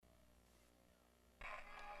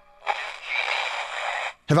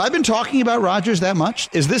Have I been talking about Rodgers that much?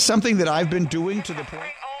 Is this something that I've been doing to the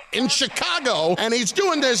point? In Chicago, and he's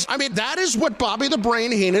doing this. I mean, that is what Bobby the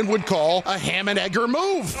Brain Heenan would call a ham and egger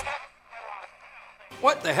move.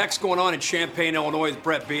 What the heck's going on in Champaign, Illinois with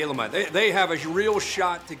Brett Bielema? They have a real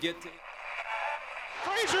shot to get to.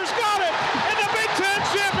 Frazier's got it, and the Big Ten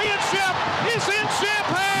championship is in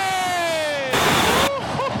Champaign!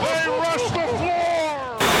 They rush the floor!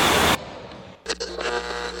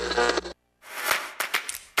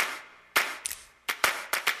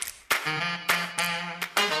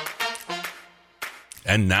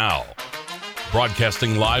 And now,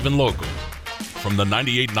 broadcasting live and local from the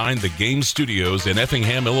 98.9 The Game Studios in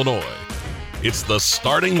Effingham, Illinois, it's the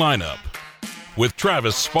starting lineup with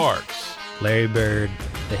Travis Sparks, Larry Bird,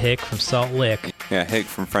 the Hick from Salt Lick. Yeah, Hick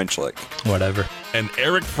from French Lick. Whatever. and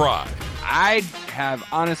Eric Fry. I have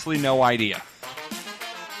honestly no idea.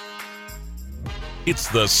 It's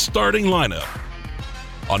the starting lineup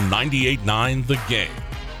on 98.9 The Game.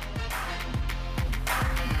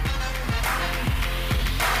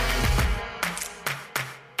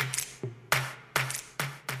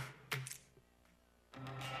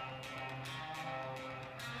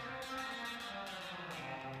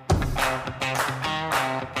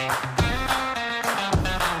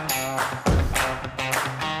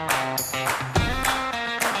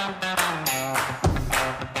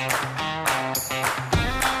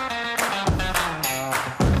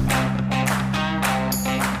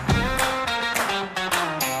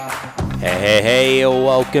 Hey,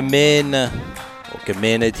 welcome in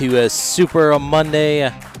to a Super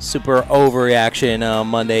Monday, Super Overreaction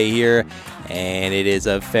Monday here, and it is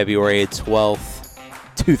February 12th,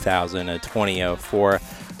 2024.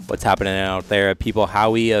 What's happening out there, people?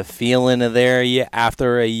 How we feeling there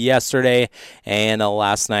after yesterday and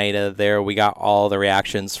last night there? We got all the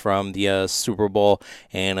reactions from the Super Bowl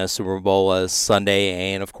and Super Bowl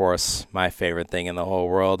Sunday, and of course, my favorite thing in the whole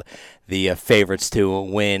world, the favorites to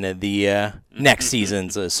win the next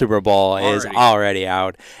season's Super Bowl is already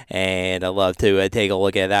out, and I'd love to take a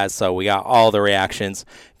look at that. So we got all the reactions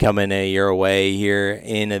coming your way here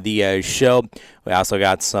in the show. We also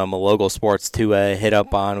got some local sports to hit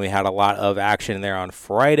up on. We had a lot of action there on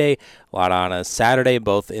Friday, a lot on Saturday,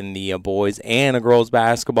 both in the boys and girls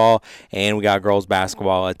basketball, and we got girls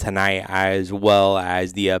basketball tonight as well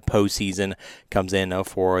as the postseason comes in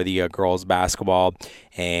for the girls basketball,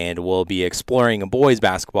 and we'll be exploring boys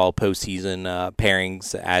basketball postseason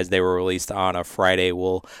pairings as they were released on a Friday.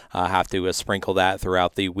 We'll have to sprinkle that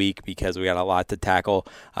throughout the week because we got a lot to tackle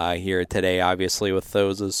here today, obviously, with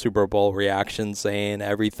those Super Bowl reactions and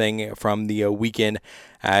everything from the weekend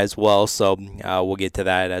as well. So we'll get to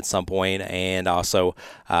that at some point. And also,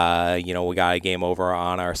 we got a game over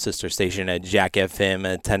on our sister station at Jack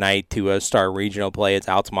FM tonight to start regional play. It's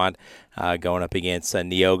Altamont going up against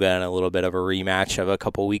Neoga in a little bit of a rematch of a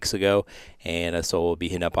couple weeks ago. And so we'll be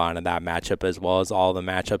hitting up on that matchup as well as all the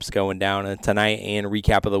matchups going down tonight and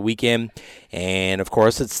recap of the weekend. And, of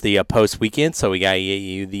course, it's the post weekend, so we got to get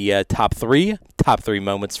you the top three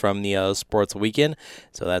moments from the sports weekend.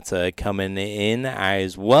 So that's coming in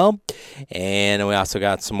as well. And we also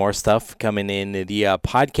got some more stuff coming in the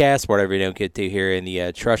podcast, whatever you don't get to here in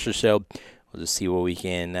the Trusher Show. We'll just see what we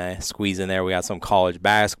can squeeze in there. We got some college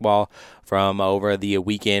basketball from over the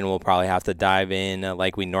weekend. We'll probably have to dive in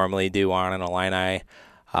like we normally do on an Illini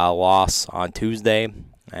loss on Tuesday.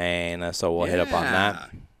 And so we'll hit up on that.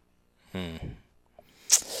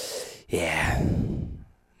 Yeah.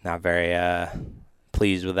 Not very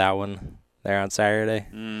pleased with that one there on Saturday.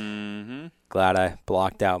 Mm-hmm. Glad I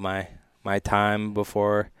blocked out my time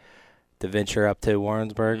before to venture up to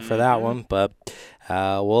Warrensburg for that one. But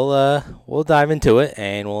we'll dive into it,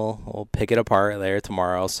 and we'll pick it apart there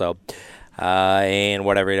tomorrow. So, and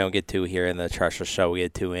whatever you don't get to here in the Treasure Show, we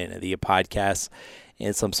get to in the podcast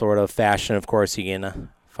in some sort of fashion. Of course, you can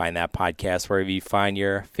find that podcast wherever you find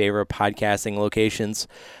your favorite podcasting locations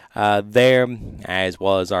there, as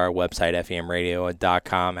well as our website,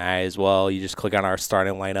 femradio.com as well. You just click on our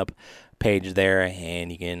starting lineup page there,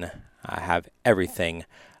 and you can have everything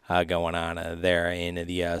going on there in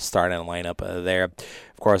the starting lineup there.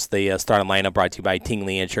 Of course, the starting lineup brought to you by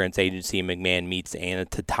Tingley Insurance Agency, McMahon Meats, and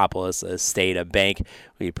Teutopolis State Bank.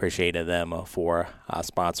 We appreciate them for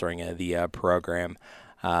sponsoring the program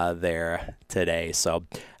there today. So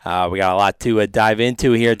we got a lot to dive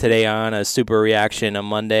into here today on a Super Reaction on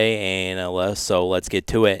Monday, and so let's get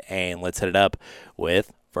to it, and let's hit it up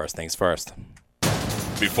with First Things First.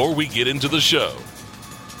 Before we get into the show,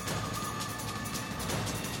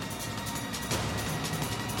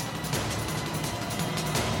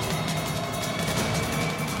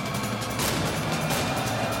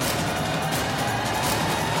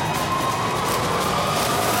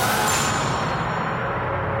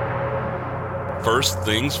 First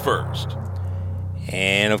things first.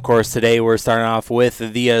 And, of course, today we're starting off with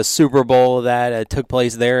the Super Bowl that took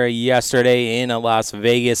place there yesterday in Las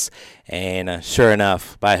Vegas. And sure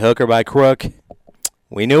enough, by hook or by crook,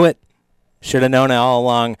 we knew it. Should have known it all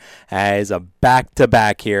along as a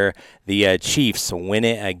back-to-back here. The Chiefs win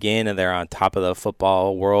it again. They're on top of the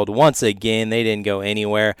football world. Once again, they didn't go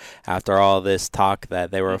anywhere after all this talk that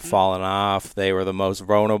they were falling off. They were the most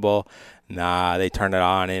vulnerable. Nah, they turned it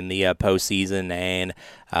on in the postseason, and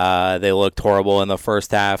they looked horrible in the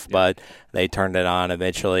first half, but they turned it on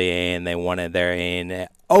eventually, and they won it there in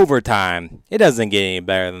overtime. It doesn't get any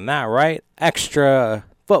better than that, right? Extra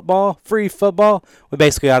football, free football. We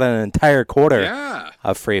basically got an entire quarter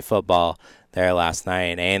of free football there last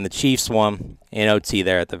night, and the Chiefs won in OT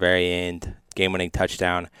there at the very end. Game-winning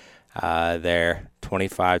touchdown there,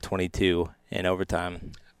 25-22 in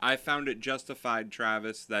overtime. I found it justified,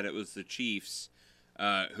 Travis, that it was the Chiefs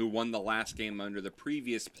who won the last game under the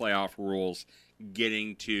previous playoff rules,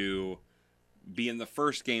 getting to be in the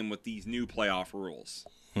first game with these new playoff rules.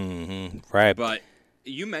 Right. But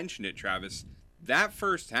you mentioned it, Travis. That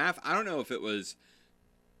first half, I don't know if it was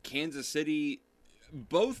Kansas City.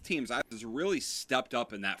 Both teams really stepped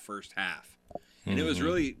up in that first half. And it was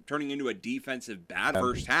really turning into a defensive bad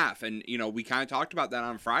first half. And, you know, we kind of talked about that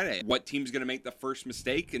on Friday. What team's going to make the first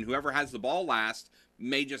mistake, and whoever has the ball last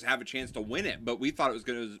may just have a chance to win it. But we thought it was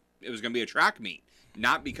going to be a track meet,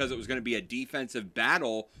 not because it was going to be a defensive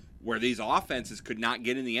battle where these offenses could not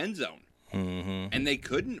get in the end zone. And they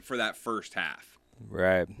couldn't for that first half.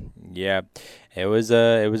 Right. Yeah. It was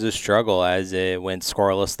a struggle as it went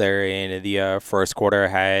scoreless there in the first quarter.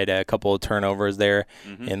 Had a couple of turnovers there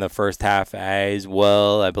in the first half as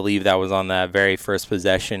well. I believe that was on that very first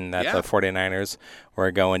possession that the 49ers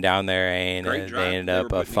were going down there, and they ended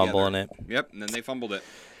up fumbling it. Yep, and then they fumbled it.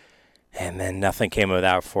 And then nothing came of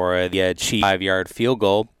that for the Chiefs 5-yard field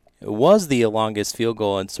goal. It was the longest field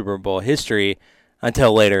goal in Super Bowl history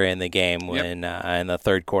until later in the game when in the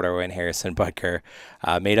third quarter when Harrison Butker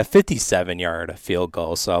made a 57-yard field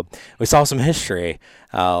goal. So we saw some history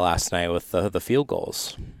last night with the field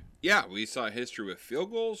goals. Yeah, we saw history with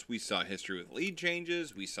field goals. We saw history with lead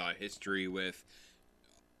changes. We saw history with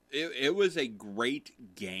it was a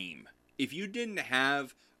great game. If you didn't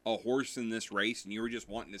have a horse in this race and you were just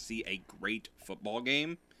wanting to see a great football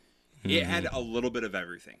game, it had a little bit of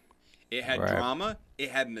everything. It had drama.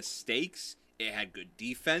 It had mistakes. It had good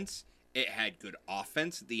defense. It had good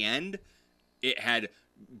offense at the end. It had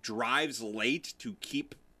drives late to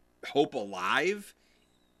keep hope alive.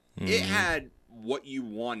 It had what you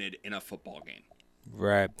wanted in a football game.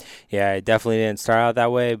 Right. Yeah, it definitely didn't start out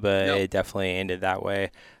that way, but it definitely ended that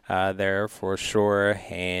way there for sure.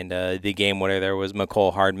 And the game winner there was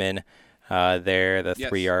McCole Hardman there, the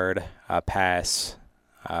 3-yard pass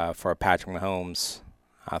for Patrick Mahomes,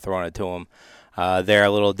 throwing it to him. They're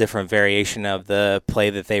a little different variation of the play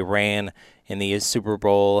that they ran in the Super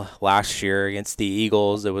Bowl last year against the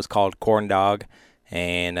Eagles. It was called Corn Dog,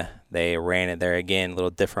 and they ran it there again, a little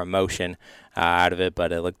different motion out of it,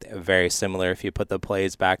 but it looked very similar if you put the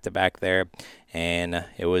plays back-to-back there. And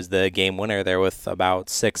it was the game winner there with about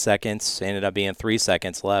 6 seconds. Ended up being 3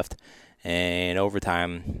 seconds left in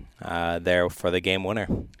overtime there for the game winner.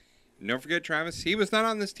 Don't forget, Travis, he was not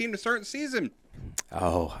on this team to start the season.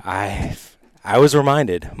 Oh, I was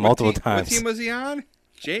reminded multiple times. What team was he on?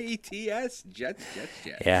 Jets.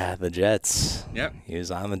 Yeah, the Jets. Yep. He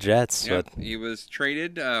was on the Jets. Yep. He was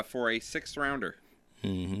traded for a 6th rounder.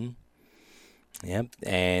 Yep.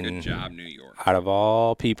 And good job, New York. Out of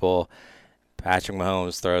all people, Patrick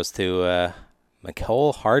Mahomes throws to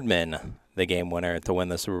McCole Hardman, the game winner, to win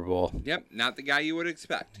the Super Bowl. Yep, not the guy you would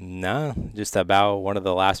expect. No, just about one of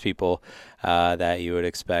the last people that you would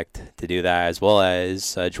expect to do that, as well as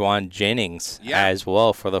Juwan Jennings as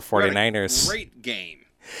well for the 49ers. Great game.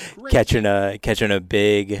 Catching a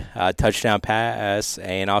big touchdown pass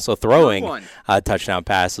and also throwing a touchdown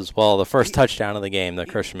pass as well. The first touchdown of the game,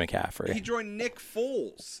 Christian McCaffrey. He joined Nick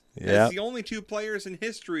Foles as the only 2 players in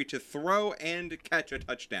history to throw and catch a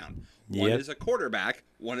touchdown. One is a quarterback,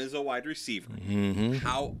 one is a wide receiver.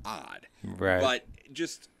 How odd. Right. But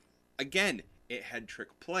just, again, it had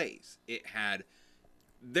trick plays.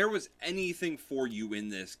 There was anything for you in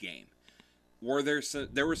this game.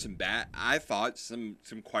 There were some bad, I thought, some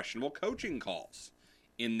questionable coaching calls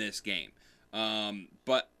in this game.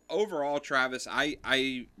 But overall, Travis,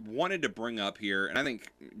 I wanted to bring up here, and I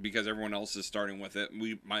think because everyone else is starting with it,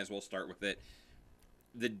 we might as well start with it,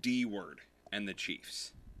 the D word and the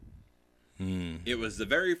Chiefs. It was the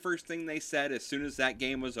very first thing they said as soon as that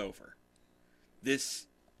game was over. This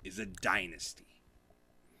is a dynasty.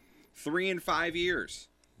 3 in 5 years.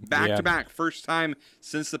 Back-to-back. First time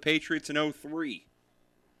since the Patriots in 2003.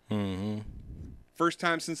 Mm-hmm. First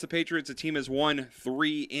time since the Patriots, a team has won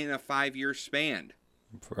 3 in a 5-year span.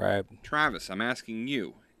 Right. Travis, I'm asking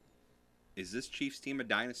you, is this Chiefs team a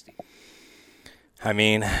dynasty? I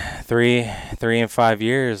mean, 3 in 5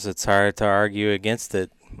 years, it's hard to argue against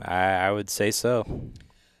it. I would say so.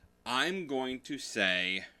 I'm going to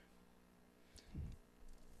say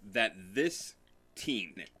that this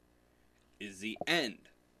team is the end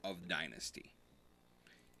of dynasty.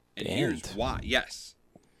 And here's why. Yes.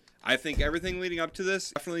 I think everything leading up to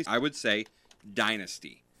this, definitely, I would say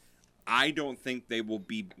dynasty. I don't think they will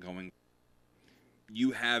be going.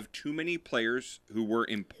 You have too many players who were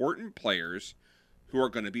important players who are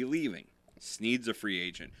going to be leaving. Snead's a free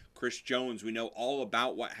agent. Chris Jones, we know all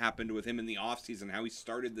about what happened with him in the offseason, how he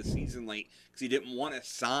started the season late because he didn't want to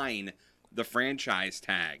sign the franchise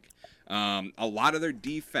tag. A lot of their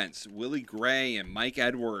defense, Willie Gray and Mike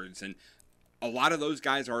Edwards, and a lot of those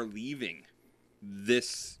guys are leaving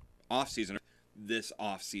this offseason.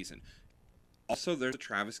 Also, there's a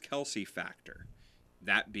Travis Kelce factor.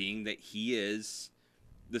 That being that he is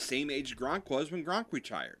the same age Gronk was when Gronk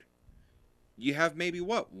retired. You have maybe,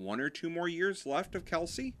 1 or 2 more years left of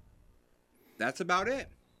Kelce? That's about it.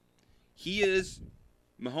 He is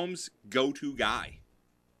Mahomes' go-to guy.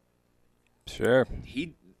 Sure.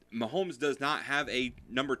 Mahomes does not have a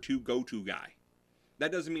number 2 go-to guy.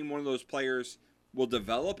 That doesn't mean one of those players will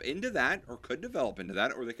develop into that or could develop into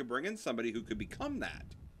that, or they could bring in somebody who could become that.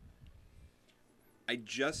 I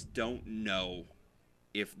just don't know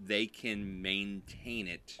if they can maintain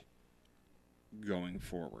it going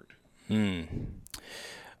forward.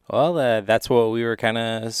 Well, that's what we were kind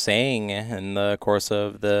of saying in the course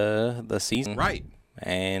of the season. Right.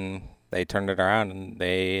 And they turned it around, and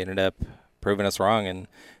they ended up proving us wrong, and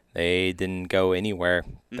they didn't go anywhere.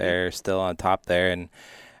 Mm-hmm. They're still on top there, and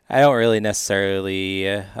I don't really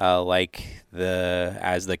necessarily like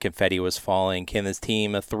as the confetti was falling, can this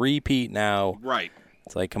team a three-peat now? Right.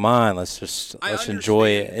 It's like, come on, let's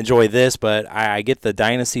enjoy this. But I get the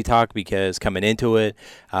dynasty talk because coming into it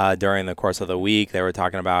during the course of the week, they were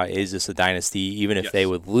talking about, is this a dynasty even if they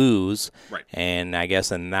would lose? Right. And I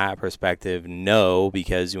guess in that perspective, no,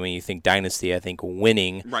 because when you think dynasty, I think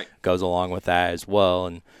winning goes along with that as well.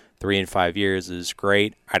 And 3 in 5 years is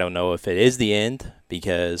great. I don't know if it is the end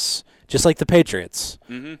because just like the Patriots,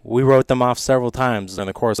 we wrote them off several times in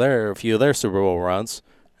the course of a few of their Super Bowl runs.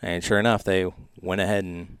 And sure enough, they went ahead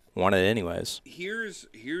and won it anyways. Here's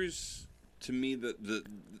to me the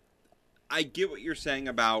I get what you're saying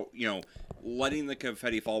about, letting the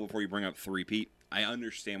confetti fall before you bring up three-peat. I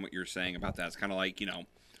understand what you're saying about that. It's kind of like,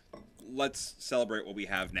 let's celebrate what we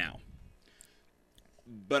have now.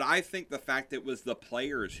 But I think the fact that it was the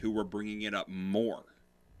players who were bringing it up more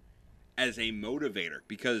as a motivator,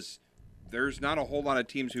 because there's not a whole lot of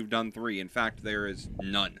teams who've done 3. In fact, there is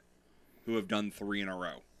none who have done 3 in a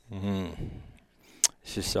row.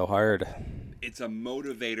 It's just so hard. It's a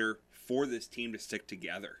motivator for this team to stick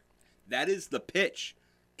together. That is the pitch.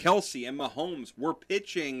 Kelce and Mahomes were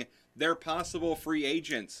pitching their possible free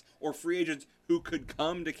agents or free agents who could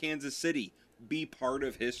come to Kansas City, be part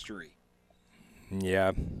of history.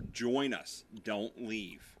 Yeah. Join us. Don't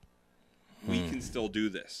leave. We can still do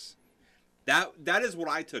this. That is what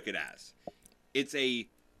I took it as. It's a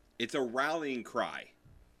rallying cry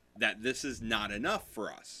that this is not enough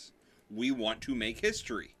for us. We want to make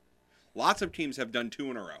history. Lots of teams have done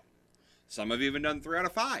 2 in a row. Some have even done 3 out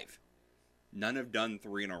of 5. None have done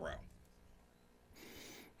 3 in a row.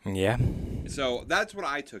 Yeah. So that's what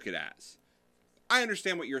I took it as. I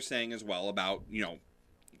understand what you're saying as well about,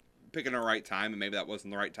 picking the right time, and maybe that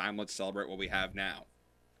wasn't the right time. Let's celebrate what we have now.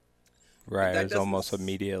 Right, it was almost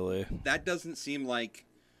immediately. That doesn't seem like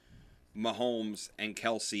Mahomes and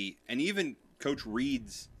Kelce, and even Coach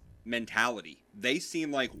Reid's mentality. They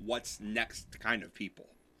seem like what's next kind of people.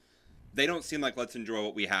 They don't seem like let's enjoy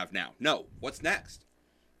what we have now. No, what's next?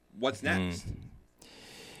 What's next?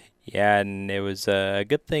 Yeah, and it was a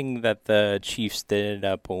good thing that the Chiefs ended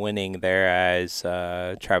up winning there, as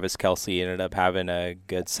Travis Kelce ended up having a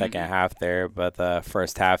good second half there, but the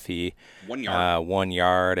first half he 1 yard, 1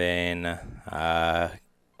 yard and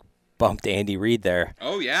bumped Andy Reid there.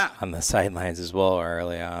 Oh yeah, on the sidelines as well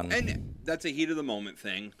early on. And that's a heat of the moment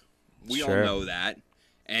thing. We all know that.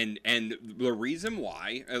 And the reason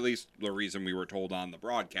why, at least the reason we were told on the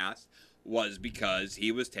broadcast, was because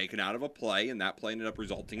he was taken out of a play, and that play ended up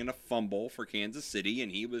resulting in a fumble for Kansas City,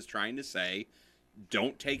 and he was trying to say,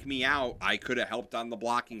 don't take me out. I could have helped on the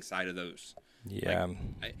blocking side of those. Yeah.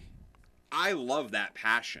 I love that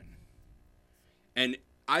passion. And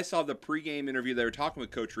I saw the pregame interview they were talking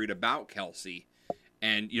with Coach Reid about Kelce,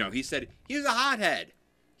 And, he said he was a hothead.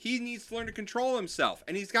 He needs to learn to control himself,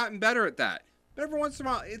 and he's gotten better at that. But every once in a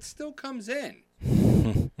while, it still comes in.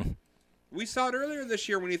 We saw it earlier this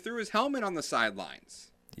year when he threw his helmet on the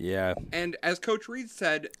sidelines. Yeah. And as Coach Reed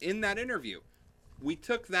said in that interview, we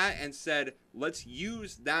took that and said, let's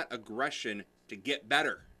use that aggression to get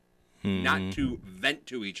better, not to vent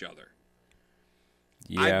to each other.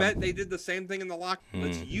 Yeah. I bet they did the same thing in the locker room.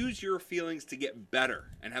 Let's use your feelings to get better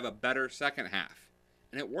and have a better second half.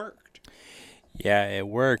 And it worked. Yeah, it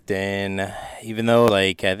worked. And even though,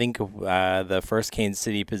 I think the first Kansas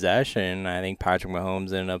City possession, I think Patrick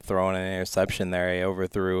Mahomes ended up throwing an interception there. He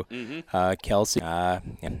overthrew Kelsey.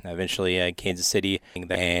 Eventually, Kansas City.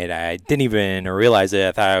 And I didn't even realize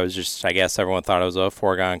it. I guess everyone thought it was a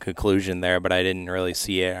foregone conclusion there, but I didn't really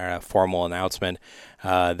see it a formal announcement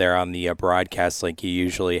there on the broadcast like you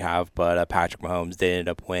usually have. But Patrick Mahomes did end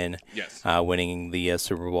up winning the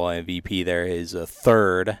Super Bowl MVP there, his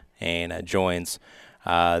third, and joins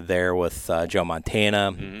there with Joe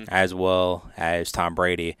Montana as well as Tom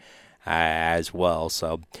Brady as well.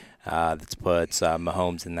 So that puts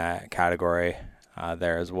Mahomes in that category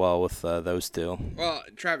there as well with those two. Well,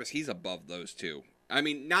 Travis, he's above those two. I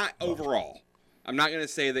mean, not overall. I'm not going to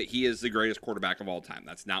say that he is the greatest quarterback of all time.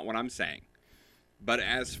 That's not what I'm saying. But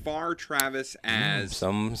as far, Travis, as...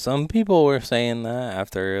 Some people were saying that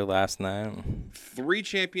after last night. 3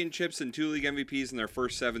 championships and 2 league MVPs in their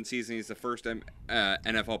first 7 seasons. He's the first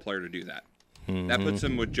NFL player to do that. That puts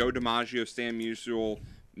him with Joe DiMaggio, Stan Musial,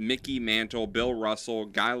 Mickey Mantle, Bill Russell,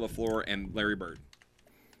 Guy LaFleur, and Larry Bird.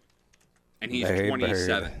 And he's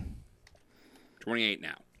 27. 28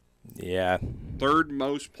 now. Yeah. Third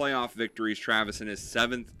most playoff victories, Travis, in his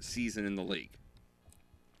 7th season in the league.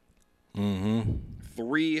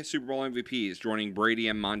 3 Super Bowl MVPs, joining Brady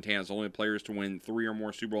and Montana as the only players to win 3 or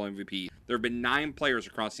more Super Bowl MVPs. There have been 9 players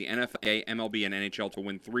across the NFL, MLB, and NHL to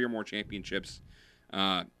win 3 or more championships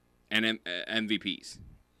and MVPs.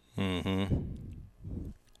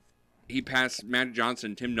 He passed Magic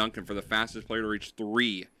Johnson and Tim Duncan for the fastest player to reach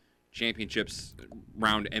 3 championships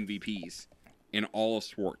round MVPs in all of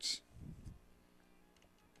sports.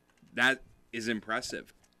 That is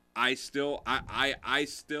impressive. I still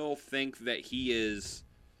think that he's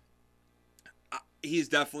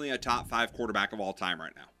definitely a top 5 quarterback of all time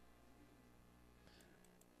right now.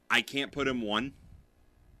 I can't put him 1,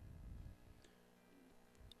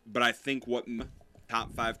 but I think what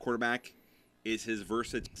top 5 quarterback is his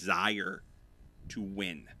versatile desire to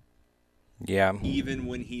win. Yeah. Even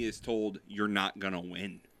when he is told you're not gonna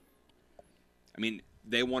win. I mean,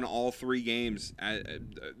 they won all 3 games,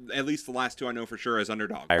 at least the last 2 I know for sure, as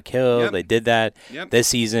underdogs. They did that this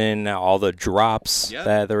season. All the drops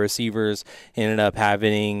that the receivers ended up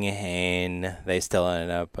having, and they still ended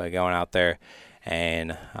up going out there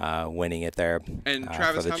and winning it there. And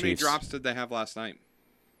Travis, how many drops did they have last night?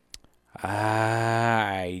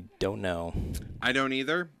 I don't know. I don't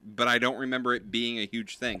either, but I don't remember it being a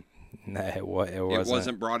huge thing. No, it wasn't. It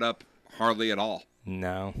wasn't brought up hardly at all.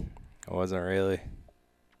 No, it wasn't really.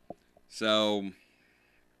 So,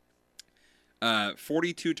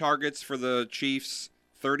 42 targets for the Chiefs,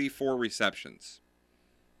 34 receptions.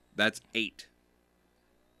 That's 8.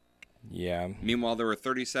 Yeah. Meanwhile, there were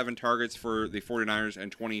 37 targets for the 49ers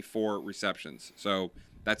and 24 receptions. So,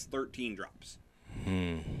 that's 13 drops.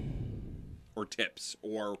 Or tips,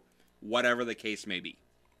 or whatever the case may be.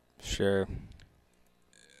 Sure.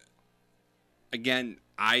 Again,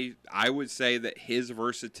 I would say that his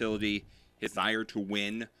versatility, his desire to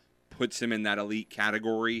win, puts him in that elite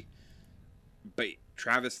category. But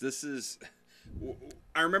Travis,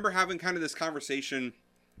 I remember having kind of this conversation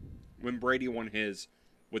when Brady won his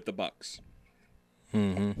with the Bucks.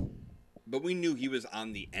 But we knew he was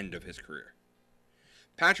on the end of his career.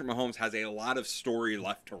 Patrick Mahomes has a lot of story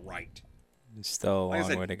left to write. Still a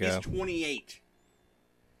long way to go. He's 28.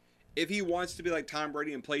 If he wants to be like Tom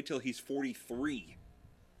Brady and play till he's 43,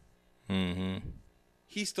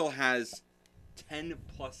 he still has 10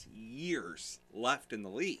 plus years left in the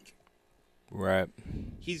league. Right.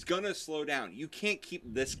 He's going to slow down. You can't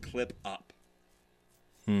keep this clip up.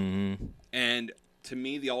 And to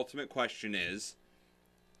me, the ultimate question is,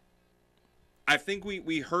 I think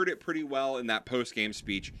we heard it pretty well in that post-game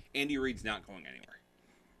speech. Andy Reid's not going anywhere.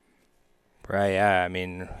 Right, yeah. I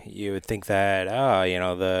mean, you would think that,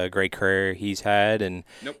 the great career he's had, and,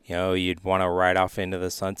 you'd want to ride off into the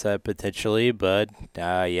sunset potentially, but,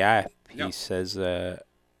 he says it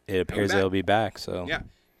appears he'll be back, so. Yeah.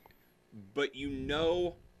 But you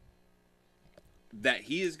know that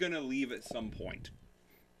he is going to leave at some point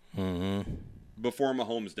before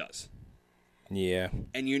Mahomes does. Yeah.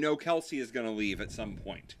 And you know Kelsey is going to leave at some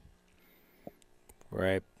point.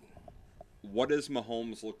 Right. What does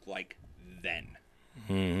Mahomes look like then?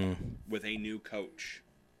 Mm-hmm. With a new coach,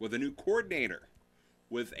 with a new coordinator,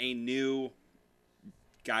 with a new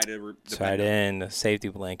guy to tight end, a safety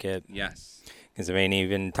blanket. Yes. Because, I mean,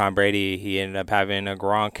 even Tom Brady, he ended up having a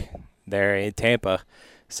Gronk there in Tampa.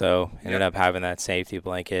 So, ended up having that safety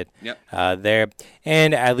blanket there.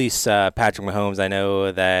 And at least Patrick Mahomes, I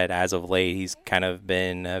know that as of late, he's kind of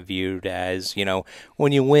been viewed as, you know,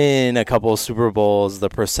 when you win a couple of Super Bowls, the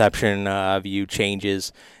perception of you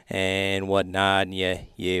changes and whatnot. And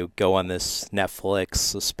you go on this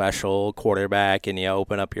Netflix special quarterback and you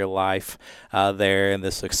open up your life there in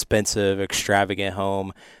this expensive, extravagant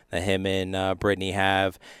home that him and Brittany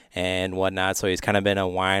have and whatnot. So he's kind of been a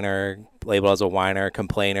whiner, labeled as a whiner,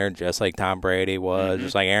 complainer, just like Tom Brady was,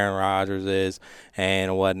 just like Aaron Rodgers is,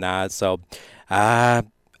 and whatnot. So I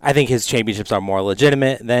think his championships are more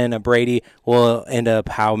legitimate than Brady. Will end up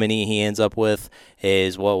how many he ends up with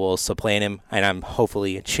is what will supplant him, and I'm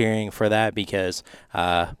hopefully cheering for that because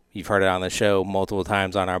you've heard it on the show multiple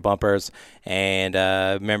times on our bumpers. And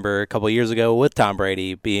remember a couple of years ago with Tom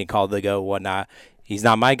Brady being called the GOAT, whatnot. He's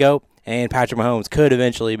not my GOAT, and Patrick Mahomes could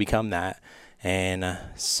eventually become that and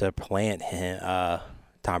supplant him,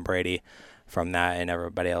 Tom Brady from that in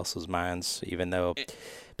everybody else's minds, even though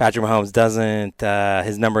Patrick Mahomes doesn't,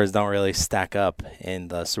 his numbers don't really stack up in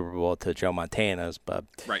the Super Bowl to Joe Montana's, but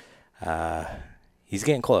he's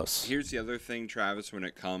getting close. Here's the other thing, Travis, when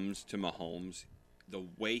it comes to Mahomes, the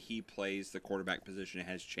way he plays the quarterback position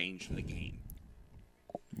has changed the game.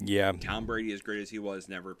 Yeah. Tom Brady, as great as he was,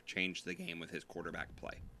 never changed the game with his quarterback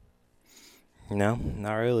play. No,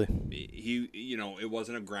 not really. It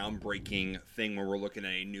wasn't a groundbreaking thing where we're looking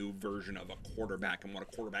at a new version of a quarterback and what a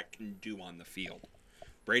quarterback can do on the field.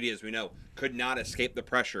 Brady, as we know, could not escape the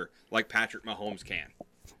pressure like Patrick Mahomes can.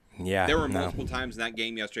 Yeah. There were multiple times in that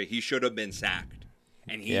game yesterday he should have been sacked,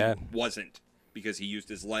 and he wasn't because he used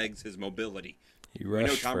his legs, his mobility. We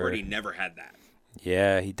know Tom Brady never had that.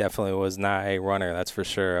 Yeah, he definitely was not a runner, that's for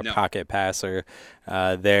sure, a pocket passer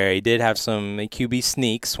there. He did have some QB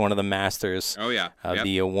sneaks, one of the masters of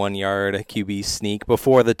the 1 yard QB sneak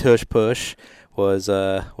before the tush push was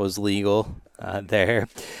legal there.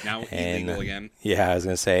 Now illegal again. Yeah, I was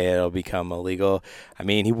going to say it'll become illegal. I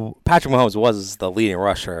mean, Patrick Mahomes was the leading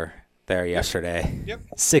rusher there yesterday.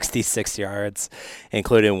 66 yards,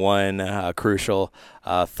 including one crucial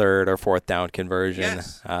third or fourth down conversion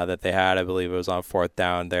that they had. I believe it was on fourth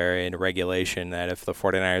down there in regulation, that if the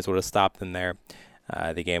 49ers would have stopped them there,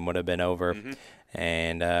 the game would have been over.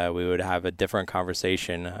 And we would have a different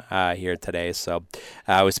conversation here today. So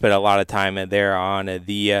we spent a lot of time there on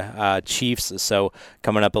the Chiefs. So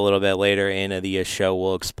coming up a little bit later in the show,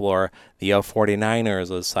 we'll explore the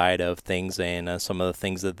 49ers side of things and some of the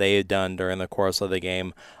things that they've done during the course of the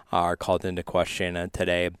game are called into question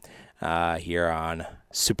today here on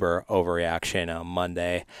Super Overreaction on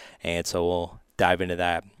Monday. And so we'll dive into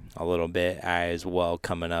that a little bit as well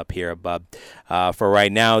coming up here. But for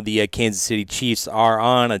right now, the Kansas City Chiefs are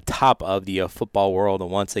on top of the football world.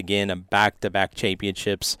 And once again, back-to-back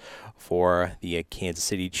championships for the Kansas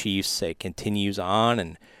City Chiefs. It continues on,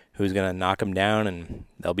 and who's going to knock them down? And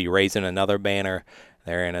they'll be raising another banner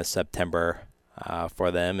there in September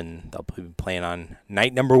for them, and they'll be playing on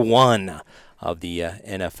night number 1 of the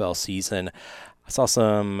NFL season. I saw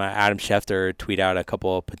some Adam Schefter tweet out a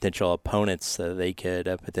couple of potential opponents that they could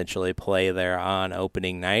potentially play there on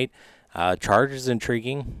opening night. Chargers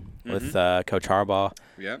intriguing with Coach Harbaugh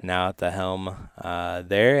now at the helm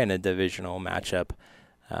there in a divisional matchup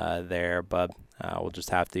there, but we'll just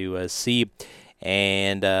have to see.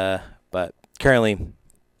 And but currently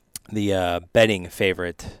the betting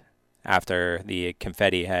favorite after the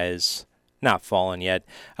confetti has not fallen yet.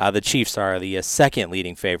 The Chiefs are the second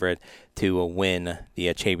leading favorite to win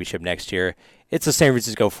the championship next year. It's the San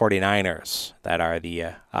Francisco 49ers that are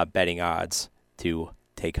the betting odds to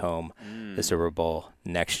take home the Super Bowl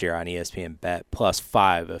next year on ESPN Bet, plus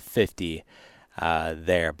 550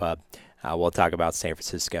 there. But we'll talk about San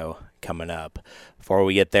Francisco coming up. Before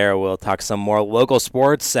we get there, we'll talk some more local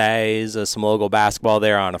sports, as some local basketball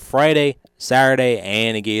there on a Friday, Saturday,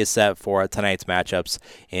 and get you set for tonight's matchups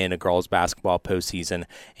in a girls basketball postseason.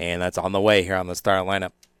 And that's on the way here on the starting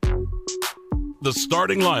lineup. The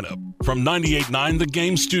starting lineup from 98.9 The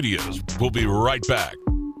Game Studios. We'll be right back.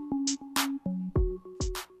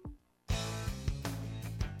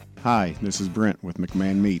 Hi, this is Brent with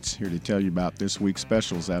McMahon Meats, here to tell you about this week's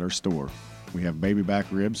specials at our store. We have baby back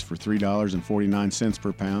ribs for $3.49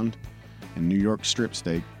 per pound and New York strip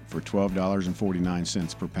steak for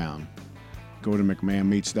 $12.49 per pound. Go to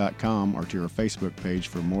McMahonMeats.com or to our Facebook page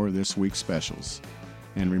for more of this week's specials.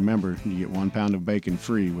 And remember, you get 1 pound of bacon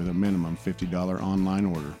free with a minimum $50 online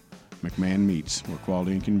order. McMahon Meats, where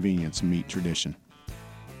quality and convenience meet tradition.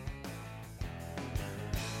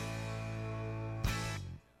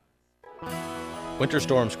 Winter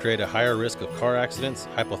storms create a higher risk of car accidents,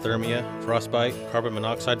 hypothermia, frostbite, carbon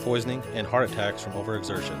monoxide poisoning, and heart attacks from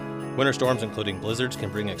overexertion. Winter storms, including blizzards, can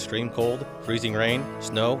bring extreme cold, freezing rain,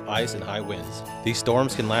 snow, ice, and high winds. These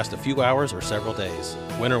storms can last a few hours or several days.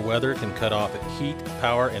 Winter weather can cut off heat,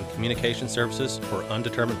 power, and communication services for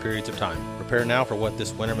undetermined periods of time. Prepare now for what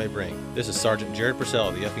this winter may bring. This is Sergeant Jared Purcell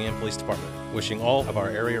of the FEM Police Department, wishing all of our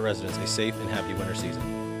area residents a safe and happy winter season.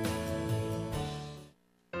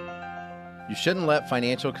 You shouldn't let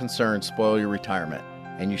financial concerns spoil your retirement,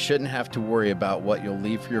 and you shouldn't have to worry about what you'll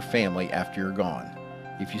leave for your family after you're gone.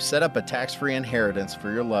 If you set up a tax-free inheritance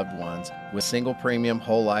for your loved ones with single premium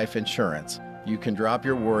whole life insurance, you can drop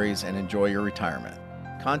your worries and enjoy your retirement.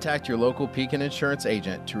 Contact your local Pekin Insurance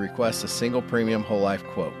agent to request a single premium whole life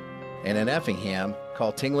quote. And in Effingham,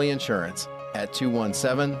 call Tingley Insurance at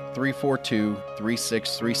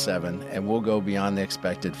 217-342-3637 and we'll go beyond the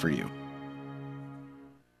expected for you.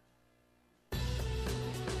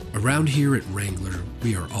 Around here at Wrangler,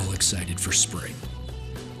 we are all excited for spring.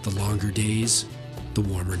 The longer days, the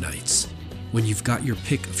warmer nights. When you've got your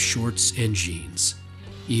pick of shorts and jeans,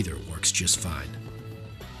 either works just fine.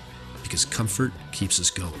 Because comfort keeps us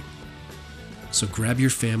going. So grab your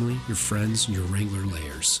family, your friends, and your Wrangler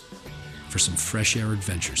layers for some fresh air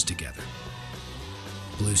adventures together.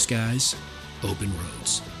 Blue skies, open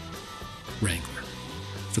roads. Wrangler,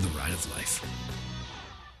 for the ride of life.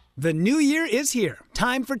 The new year is here.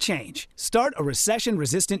 Time for change. Start a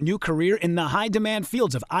recession-resistant new career in the high-demand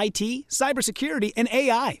fields of IT, cybersecurity, and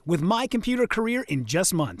AI with My Computer Career in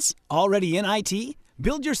just months. Already in IT?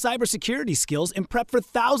 Build your cybersecurity skills and prep for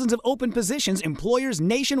thousands of open positions employers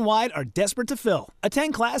nationwide are desperate to fill.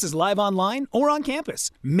 Attend classes live online or on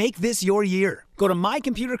campus. Make this your year. Go to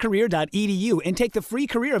mycomputercareer.edu and take the free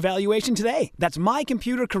career evaluation today. That's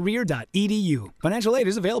mycomputercareer.edu. Financial aid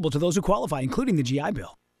is available to those who qualify, including the GI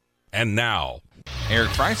Bill. And now,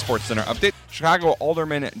 Eric Fry, Sports Center update. Chicago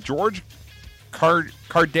Alderman George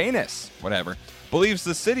Cardenas, believes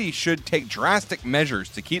the city should take drastic measures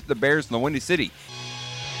to keep the Bears in the Windy City.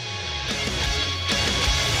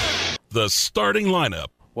 The starting lineup.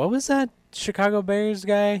 What was that Chicago Bears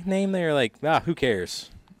guy name? They were like, who cares?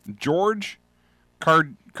 George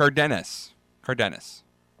Cardenas. I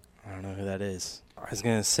don't know who that is. I was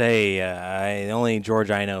going to say, the only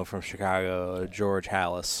George I know from Chicago, George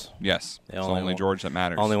Hallis. Yes, it's the only George that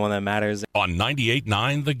matters. Only one that matters. On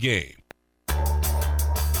 98.9 The Game.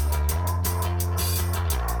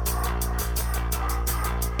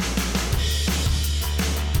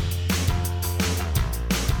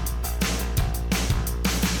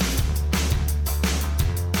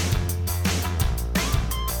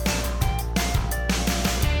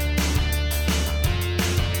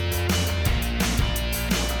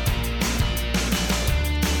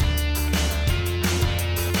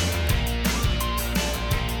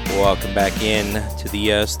 Welcome back in to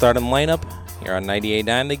the starting lineup here on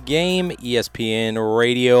 98.9 The Game, ESPN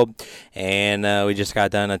Radio. And we just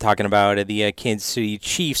got done talking about the Kansas City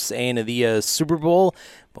Chiefs and the Super Bowl.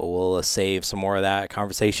 But we'll save some more of that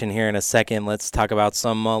conversation here in a second. Let's talk about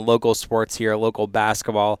some local sports here, local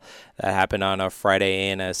basketball that happened on a Friday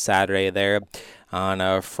and a Saturday there.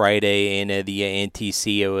 On Friday in the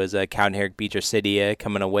NTC, it was Cowden Herrick Beecher City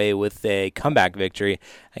coming away with a comeback victory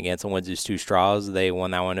against the Windsor's Two Straws. They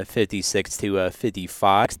won that one 56-55,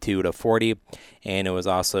 2-40, and it was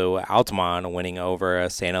also Altamont winning over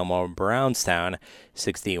St. Elmo Brownstown,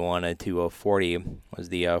 61-40 was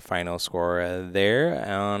the final score there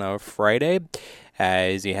on a Friday.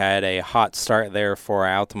 As you had a hot start there for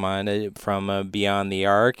Altamont from beyond the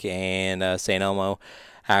arc, and St. Elmo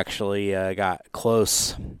actually got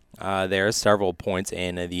close there, several points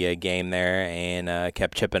in the game there, and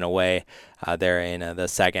kept chipping away there in the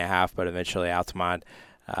second half, but eventually Altamont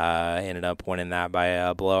ended up winning that by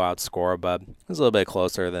a blowout score, but it was a little bit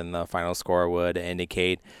closer than the final score would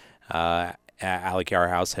indicate. Alec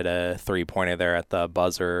Yarhouse hit a three-pointer there at the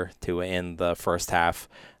buzzer to end the first half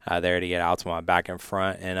there to get Altamont back in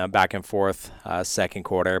front, and a back and forth second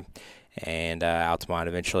quarter. And Altamont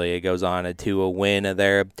eventually goes on to a win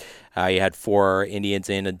there. You had four Indians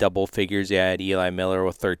in double figures. You had Eli Miller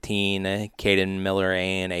with 13. Caden Miller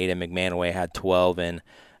and Aiden McManaway had 12. And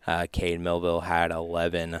Caden Millville had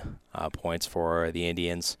 11 points for the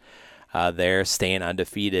Indians. They're staying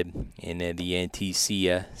undefeated in the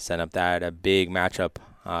NTC. Set up that a big matchup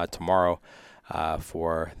tomorrow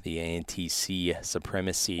for the NTC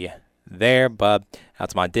supremacy there. But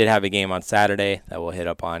Altamont did have a game on Saturday that we'll hit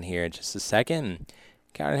up on here in just a second.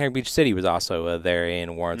 Cottonhair Beach City was also there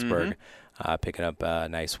in Warrensburg, picking up a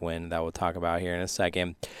nice win that we'll talk about here in a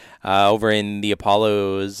second. Over in the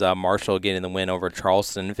Apollos, Marshall getting the win over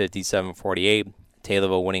Charleston, 57-48.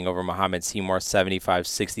 Taylorville winning over Muhammad Seymour,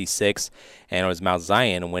 75-66. And it was Mount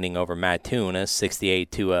Zion winning over Mattoon,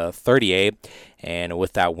 68-38. And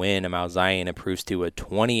with that win, Mount Zion improves to a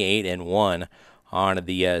 28-1 on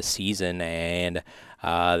the season. And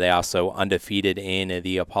they also undefeated in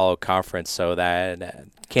the Apollo Conference, so that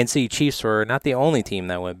Kansas City Chiefs were not the only team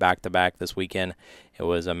that went back-to-back this weekend. It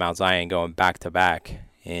was Mount Zion going back-to-back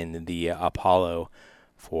in the Apollo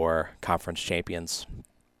for conference champions.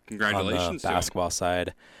 Congratulations on the basketball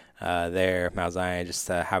side there. Mount Zion just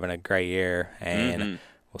having a great year, and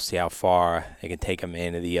we'll see how far they can take them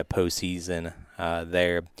into the postseason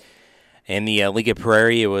there. In the Liga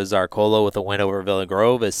Prairie, it was Arcola with a win over Villa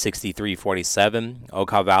Grove at 63-47.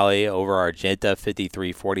 Okaw Valley over Argenta,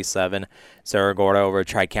 53-47. Cerro Gordo over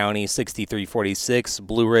Tri-County, 63-46.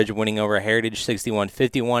 Blue Ridge winning over Heritage,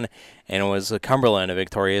 61-51. And it was Cumberland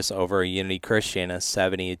victorious over Unity Christian,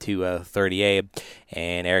 70-38.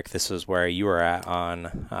 And, Eric, this was where you were at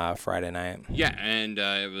on Friday night. Yeah, and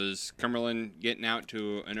it was Cumberland getting out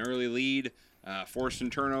to an early lead,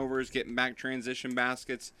 forcing turnovers, getting back transition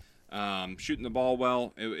baskets. Shooting the ball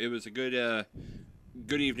well. It was a good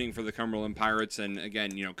evening for the Cumberland Pirates. And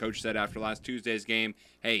again, Coach said after last Tuesday's game,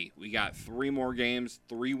 hey, we got 3 more games,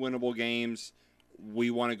 3 winnable games. We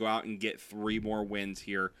want to go out and get 3 more wins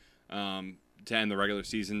here to end the regular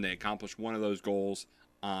season. They accomplished one of those goals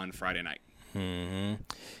on Friday night.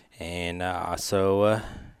 And also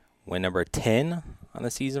win number 10 on the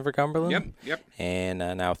season for Cumberland. Yep. And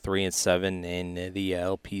now 3-7 in the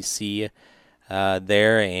LPC.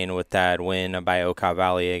 There, and with that win by Okaw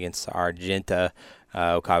Valley against Argenta,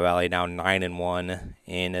 Okaw Valley now 9-1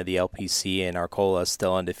 in the LPC, and Arcola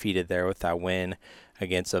still undefeated there with that win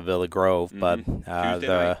against Villa Grove. But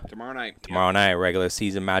tomorrow night, regular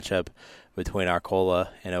season matchup between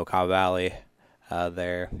Arcola and Okaw Valley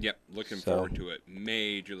there. Yep, looking forward to it.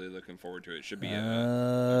 Majorly looking forward to it. Should be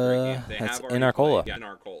a great game. They that's have in Arcola. In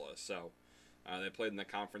Arcola, so. They played in the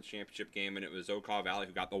conference championship game, and it was Okaw Valley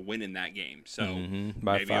who got the win in that game. So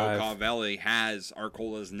by 5. Okaw Valley has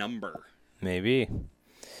Arcola's number. Maybe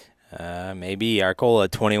Arcola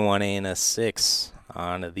 21-6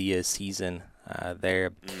 on the season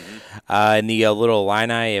there. In the Little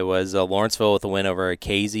Illini, it was Lawrenceville with a win over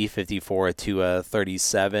Casey,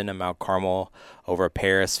 54-37. And Mount Carmel over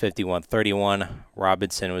Paris, 51-31.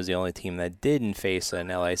 Robinson was the only team that didn't face an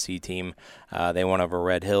LIC team. They won over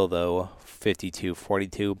Red Hill, though,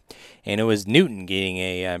 52-42. And it was Newton getting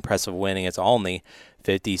a impressive win against Olney,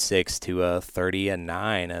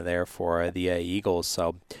 56-39 there for the Eagles.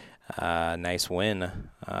 So nice win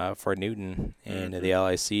for Newton and the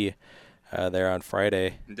LIC there on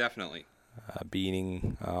Friday. Definitely.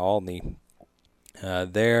 Beating Olney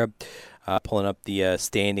there. Pulling up the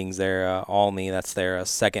standings there. Olney, that's their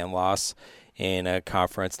second loss in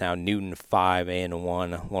conference. Now Newton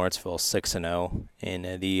 5-1, Lawrenceville 6-0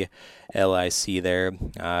 in the LIC there.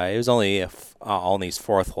 It was only Olney's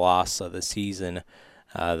 4th loss of the season,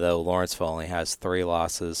 though Lawrenceville only has 3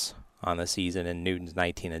 losses on the season, and Newton's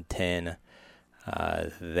 19-10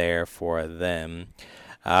 there for them.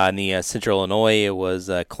 In the Central Illinois, it was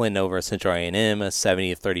Clinton over Central A&M,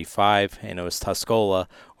 70-35, and it was Tuscola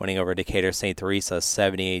winning over Decatur St. Teresa,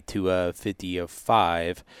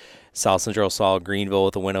 78-55. South Central saw Greenville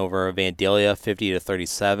with a win over Vandalia,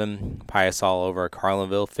 50-37. Piasol over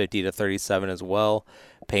Carlinville, 50-37 as well.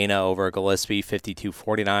 Pana over Gillespie,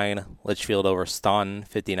 52-49. Litchfield over Staunton,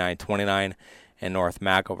 59-29. And North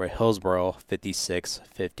Mac over Hillsborough,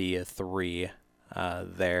 56-53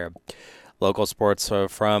 there. Local sports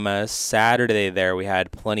from Saturday there, we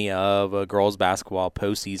had plenty of girls basketball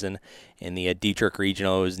postseason. In the Dietrich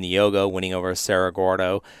Regional, it was Neoga winning over Cerro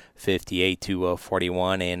Gordo,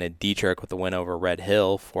 58-41, and Dietrich with the win over Red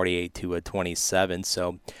Hill, 48-27.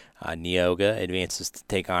 So Neoga advances to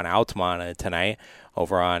take on Altamont tonight.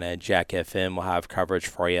 Over on Jack FM, we'll have coverage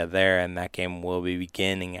for you there, and that game will be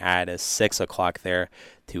beginning at 6 o'clock there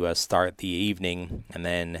to start the evening. And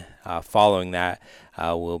then following that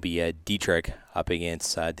will be Dietrich up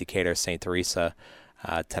against Decatur St. Teresa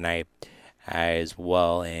tonight as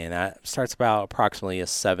well. And that starts about approximately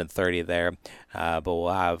 7:30 there. But we'll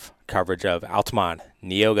have coverage of Altamont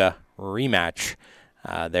Neoga rematch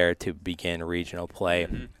there to begin regional play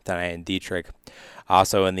tonight in Dietrich.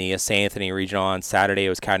 Also in the St. Anthony Regional on Saturday, it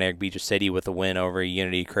was Catarina Beach City with a win over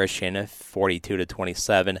Unity Christian,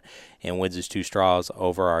 42-27, and Windsor Two Straws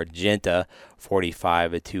over Argenta,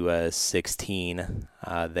 45-16,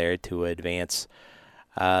 there to advance.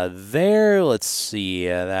 Let's see,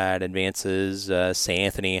 that advances St.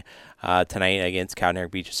 Anthony tonight against Catarina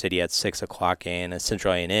Beach City at 6 o'clock, and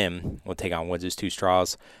Central A&M will take on Windsor Two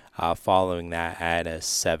Straws following that at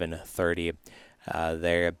 7:30.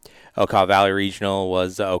 There. Ocala Valley Regional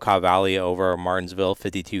was Ocala Valley over Martinsville,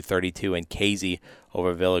 52-32, and Casey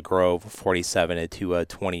over Villa Grove,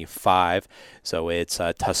 47-25. So it's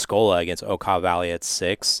Tuscola against Ocala Valley at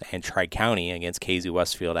 6, and Tri-County against Casey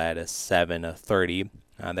Westfield at 7:30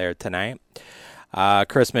 there tonight.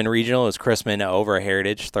 Chrisman Regional is Chrisman over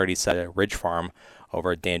Heritage, 37 Ridge Farm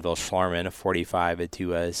over Danville Schlarman,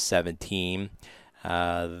 45-17.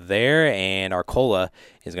 There, and Arcola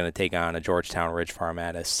is going to take on a Georgetown Ridge Farm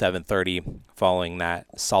at 7:30 following that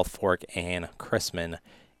South Fork and Chrisman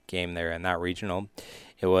game there in that regional.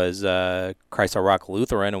 It was Christ Our Rock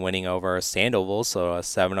Lutheran winning over Sandoval, so a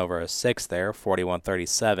 7-6 there,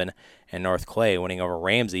 41-37, and North Clay winning over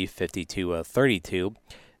Ramsey, 52-32.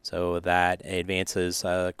 So that advances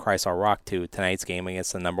Christ Our Rock to tonight's game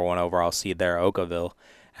against the number 1 overall seed there, Oakville,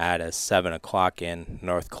 at 7 o'clock, and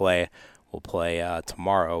North Clay will play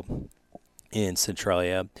tomorrow in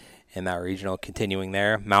Centralia in that regional. Continuing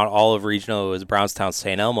there, Mount Olive Regional was Brownstown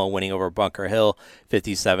St. Elmo winning over Bunker Hill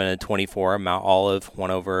 57-24. Mount Olive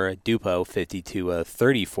won over Dupo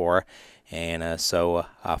 52-34. And so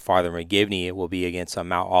Father McGivney will be against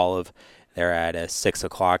Mount Olive there at 6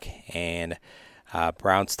 o'clock. And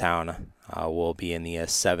Brownstown will be in the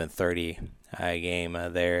 7:30 game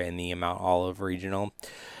there in the Mount Olive Regional.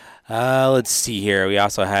 Let's see here. We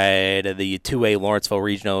also had the 2A Lawrenceville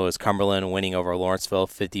Regional. It was Cumberland winning over Lawrenceville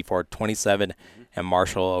 54-27, and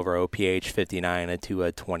Marshall over OPH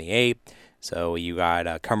 59-28. So you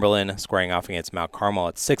got Cumberland squaring off against Mount Carmel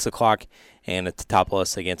at 6 o'clock, and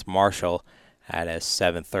Teutopolis against Marshall at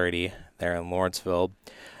 7:30 there in Lawrenceville.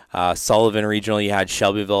 Sullivan Regional, you had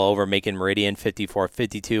Shelbyville over Macon Meridian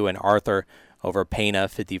 54-52, and Arthur over Pana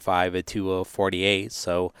 55-48.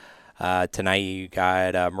 So tonight you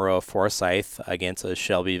got Maroa Forsyth against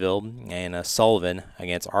Shelbyville, and Sullivan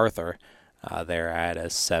against Arthur there at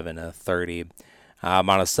 7:30.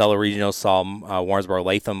 Monticello Regional saw Warrensburg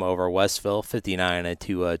Latham over Westville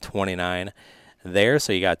 59-29 there.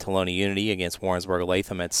 So you got Tolona Unity against Warrensburg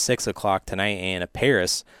Latham at 6 o'clock tonight, and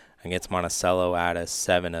Paris against Monticello at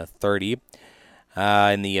 7:30.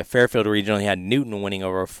 In the Fairfield Regional, you had Newton winning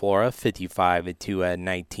over Flora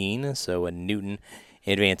 55-19. So Newton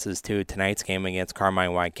advances to tonight's game against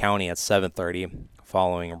Carmine-White County at 7:30,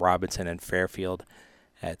 following Robinson and Fairfield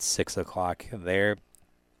at 6 o'clock there.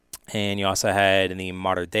 And you also had in the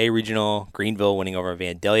Mater Dei Regional, Greenville winning over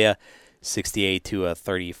Vandalia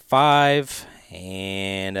 68-35,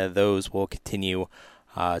 and those will continue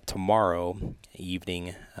tomorrow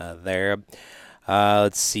evening there.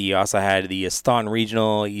 Let's see. You also had the Staunton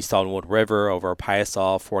Regional, East Alton Wood River over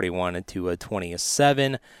Piasol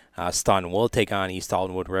 41-27. Staunton will take on East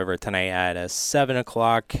Alton Wood River tonight at 7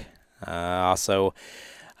 o'clock. Also,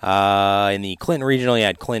 in the Clinton Regional, you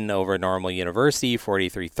had Clinton over Normal University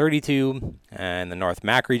 43-32. And the North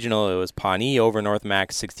Mac Regional, it was Pawnee over North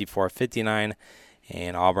Mac 64-59.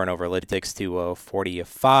 And Auburn over Lytics to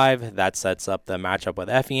 40-5. That sets up the matchup with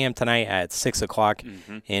FEM tonight at 6 o'clock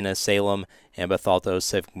in Salem. And Bethalto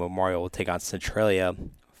Civic Memorial will take on Centralia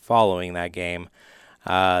following that game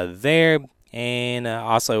there. And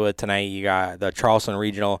also tonight you got the Charleston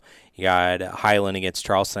Regional. You got Highland against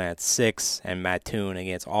Charleston at 6, and Mattoon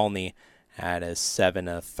against Olney at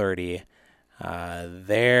 7:30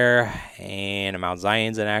 there. And Mount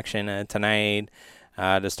Zion's in action tonight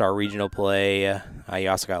to start regional play. You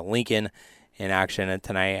also got Lincoln in action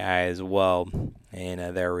tonight as well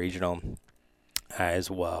in their regional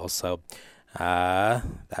as well. So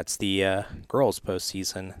that's the girls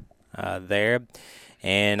postseason there.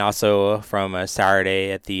 And also from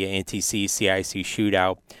Saturday at the NTC CIC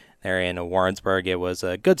shootout there in Warrensburg, it was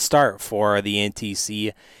a good start for the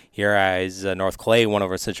NTC here as North Clay won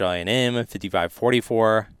over Central A&M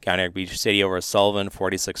 55-44, County Beach City over Sullivan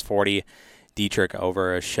 46-40, Dietrich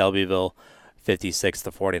over Shelbyville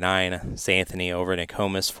 56-49, St. Anthony over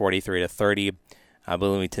Nokomis 43-30,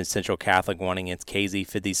 Bloomington Central Catholic won against Casey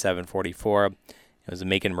 57-44. It was a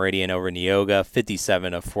Macon Meridian over Neoga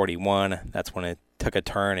 57-41. That's when it took a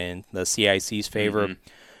turn in the CIC's favor.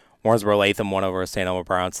 Warrensburg Latham won over St. Elmo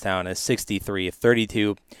Brownstown at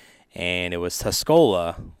 63-32. and it was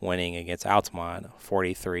Tuscola winning against Altamont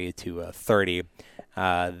 43-30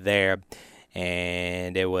 there.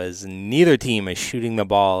 And it was neither team is shooting the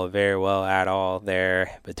ball very well at all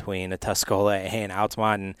there between Tuscola and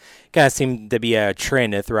Altamont. And kind of seemed to be a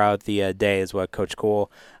trend throughout the day, is what Coach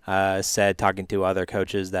Cole said, talking to other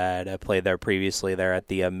coaches that played there previously there at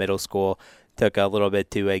the middle school. Took a little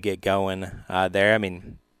bit to get going there. I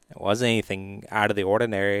mean, it wasn't anything out of the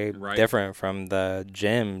ordinary, different from the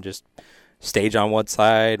gym. Just stage on one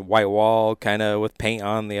side, white wall, kind of with paint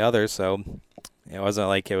on the other. So it wasn't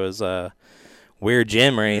like it was a weird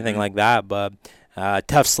gym or anything like that. But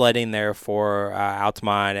tough sledding there for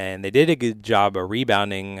Altamont, and they did a good job of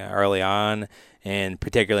rebounding early on. And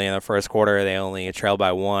particularly in the first quarter, they only trailed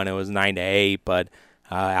by 1. It was 9-8, but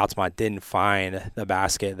Altamont didn't find the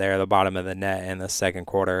basket there, the bottom of the net in the second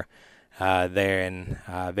quarter there, and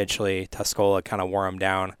eventually Tuscola kind of wore them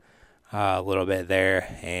down a little bit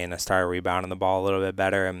there and started rebounding the ball a little bit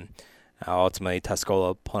better, and ultimately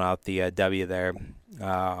Tuscola pulling out the W there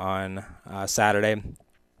on Saturday.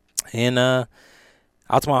 And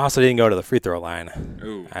Altamont also didn't go to the free throw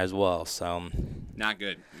line as well, so not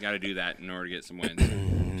good. You got to do that in order to get some wins.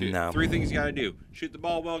 No. 3 things you got to do: shoot the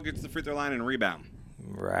ball well, get to the free throw line, and rebound.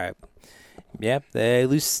 Right. Yep, they at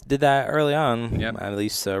least did that early on. Yep. At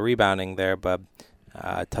least rebounding there, but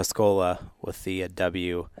Tuscola with the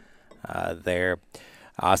W there.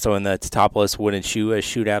 Also in the Teutopolis wooden shoe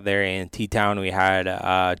shootout there in T-Town, we had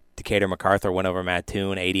Decatur MacArthur win over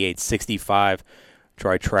Mattoon 88-65.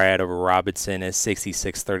 Troy Triad over Robinson is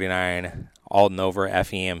 66-39. Alden over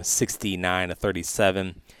FEM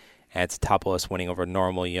 69-37. And Teutopolis winning over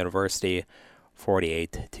Normal University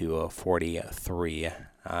 48-43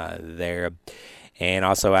 there. And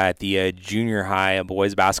also at the junior high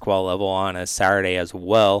boys basketball level on a Saturday as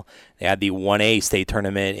well, they had the 1A state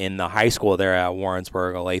tournament in the high school there at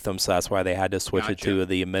Warrensburg, Latham, so that's why they had to switch it to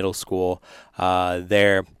the middle school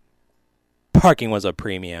there. Parking was a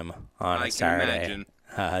premium on a Saturday.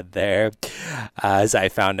 There, as I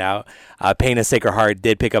found out. Payne and Sacred Heart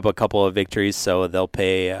did pick up a couple of victories, so they'll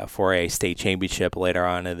pay for a state championship later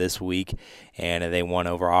on this week, and they won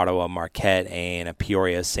over Ottawa Marquette and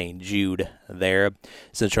Peoria St. Jude there.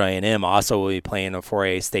 Central A&M also will be playing for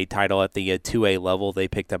a state title at the 2A level. They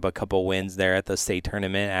picked up a couple wins there at the state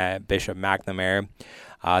tournament at Bishop McNamara.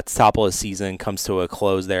 Teutopolis season comes to a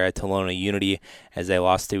close there at Kelowna Unity as they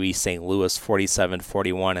lost to East St. Louis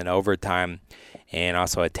 47-41 in overtime. And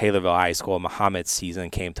also at Taylorville High School, Muhammad's season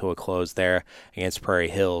came to a close there against Prairie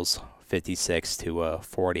Hills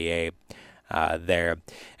 56-48 there.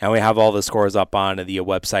 And we have all the scores up on the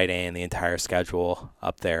website and the entire schedule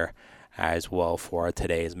up there as well for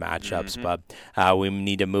today's matchups. But we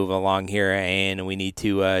need to move along here, and we need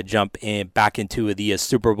to jump back into the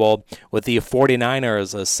Super Bowl with the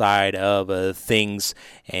 49ers side of things,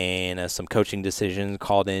 and some coaching decisions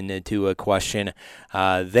called into a question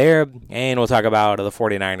there. And we'll talk about the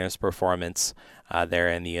 49ers performance there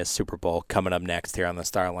in the Super Bowl coming up next here on the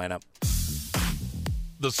Star Lineup.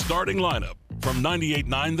 The starting lineup from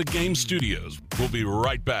 98.9 The Game Studios. We'll be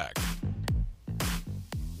right back.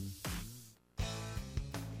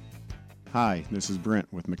 Hi, this is Brent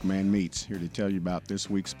with McMahon Meats, here to tell you about this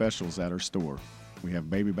week's specials at our store. We have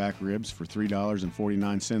baby back ribs for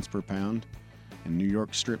 $3.49 per pound and New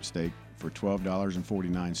York strip steak for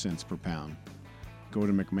 $12.49 per pound. Go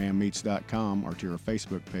to McMahonMeats.com or to our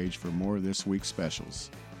Facebook page for more of this week's specials.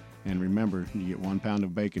 And remember, you get 1 pound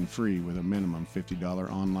of bacon free with a minimum $50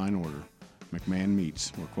 online order. McMahon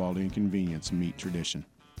Meats, where quality and convenience meet tradition.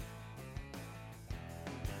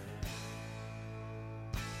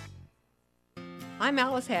 I'm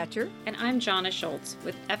Alice Hatcher. And I'm Jonna Schultz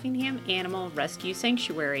with Effingham Animal Rescue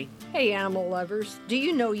Sanctuary. Hey, animal lovers. Do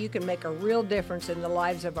you know you can make a real difference in the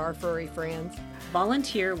lives of our furry friends?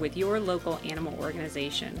 Volunteer with your local animal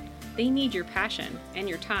organization. They need your passion and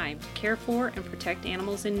your time to care for and protect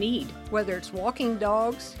animals in need. Whether it's walking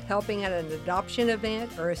dogs, helping at an adoption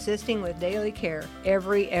event, or assisting with daily care,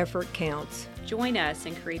 every effort counts. Join us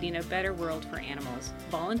in creating a better world for animals.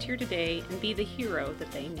 Volunteer today and be the hero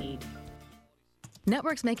that they need.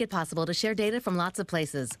 Networks make it possible to share data from lots of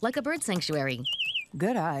places, like a bird sanctuary.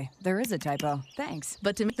 Good eye. There is a typo. Thanks.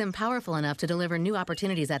 But to make them powerful enough to deliver new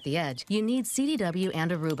opportunities at the edge, you need CDW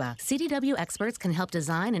and Aruba. CDW experts can help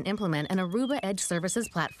design and implement an Aruba Edge Services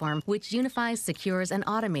platform, which unifies, secures, and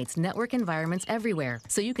automates network environments everywhere,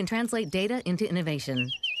 so you can translate data into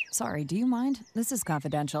innovation. Sorry, do you mind? This is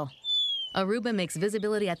confidential. Aruba makes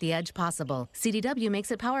visibility at the edge possible. CDW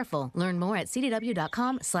makes it powerful. Learn more at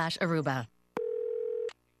cdw.com/Aruba.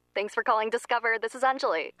 Thanks for calling Discover. This is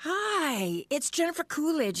Anjali. Hi, it's Jennifer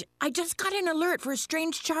Coolidge. I just got an alert for a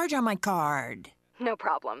strange charge on my card. No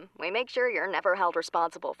problem. We make sure you're never held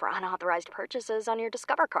responsible for unauthorized purchases on your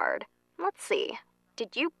Discover card. Let's see.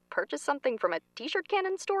 Did you purchase something from a t-shirt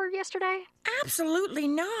cannon store yesterday? Absolutely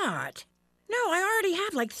not. No, I already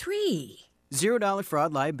have like 3. $0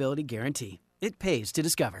 fraud liability guarantee. It pays to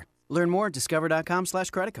Discover. Learn more at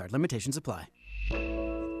discover.com/credit card. Limitations apply.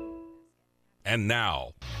 And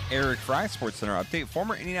now, Eric Fry, SportsCenter update.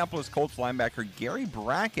 Former Indianapolis Colts linebacker Gary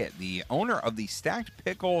Brackett, the owner of the Stacked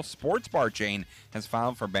Pickle sports bar chain, has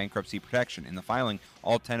filed for bankruptcy protection. In the filing,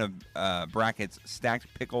 all 10 of Brackett's Stacked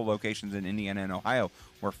Pickle locations in Indiana and Ohio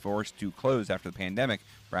were forced to close after the pandemic.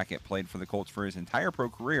 Brackett played for the Colts for his entire pro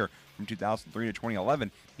career from 2003 to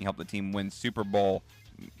 2011. He helped the team win Super Bowl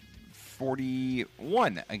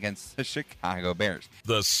 41 against the Chicago Bears.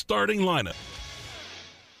 The starting lineup.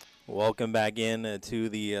 Welcome back in to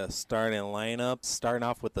the starting lineup. Starting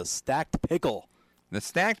off with the Stacked Pickle. The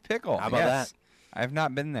Stacked Pickle. How about yes. that? I have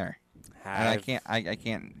not been there. And I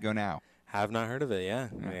can't go now. Have not heard of it, yeah.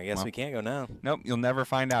 I guess we can't go now. Nope, you'll never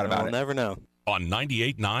find out about it. We'll never know. On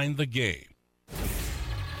 98.9 The Game.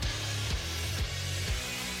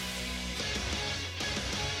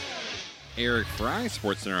 Eric Fry,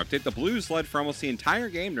 SportsCenter update. The Blues led for almost the entire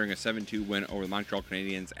game during a 7-2 win over the Montreal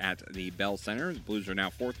Canadiens at the Bell Center. The Blues are now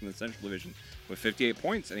 4th in the Central Division with 58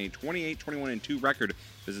 points and a 28-21-2 record.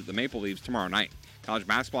 Visit the Maple Leafs tomorrow night. College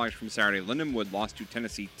basketball action from Saturday. Lindenwood lost to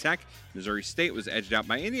Tennessee Tech. Missouri State was edged out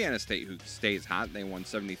by Indiana State, who stays hot. They won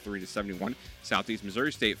 73-71. Southeast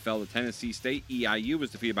Missouri State fell to Tennessee State. EIU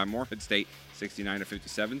was defeated by Morehead State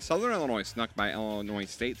 69-57. Southern Illinois snuck by Illinois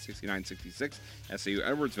State 69-66. SAU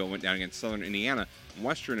Edwardsville went down against Southern Indiana.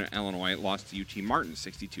 Western Illinois lost to UT Martin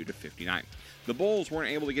 62-59. The Bulls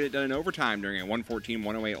weren't able to get it done in overtime during a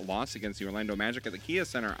 114-108 loss against the Orlando Magic at the Kia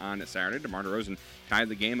Center on Saturday. DeMar DeRozan tied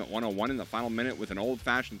the game at 101 in the final minute with an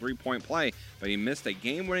old-fashioned three-point play, but he missed a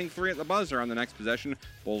game-winning three at the buzzer on the next possession.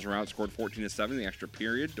 Bulls were outscored 14-7 in the extra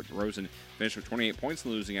period. DeRozan finished with 28 points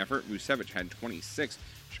in the losing effort. Vucevic had 26.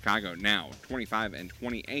 Chicago now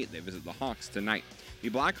 25-28. They visit the Hawks tonight.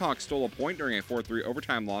 The Blackhawks stole a point during a 4-3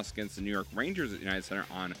 overtime loss against the New York Rangers at United Center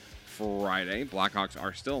on Friday. Blackhawks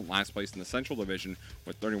are still in last place in the Central Division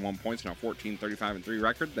with 31 points and a 14-35-3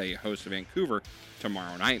 record. They host Vancouver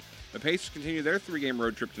tomorrow night. The Pacers continue their 3-game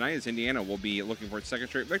road trip tonight as Indiana will be looking for its second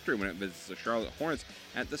straight victory when it visits the Charlotte Hornets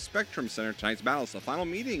at the Spectrum Center. Tonight's battle is the final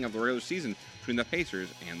meeting of the regular season between the Pacers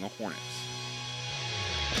and the Hornets.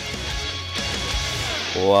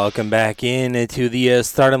 Welcome back into the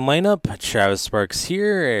starting lineup. Travis Sparks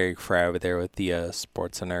here. Eric Fry over there with the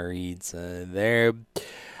SportsCenter reads there.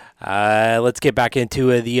 Let's get back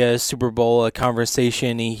into the Super Bowl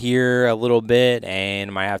conversation here a little bit,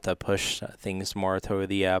 and might have to push things more toward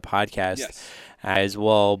the podcast as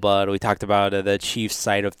well. But we talked about the Chiefs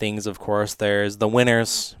side of things. Of course, there's the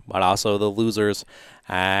winners, but also the losers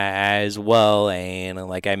as well. And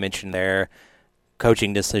like I mentioned there,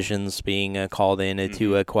 coaching decisions being called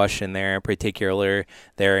into a question there, in particular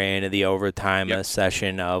there in the overtime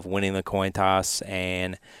session of winning the coin toss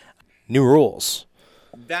and new rules.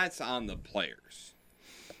 That's on the players.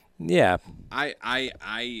 Yeah. And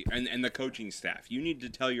the coaching staff. You need to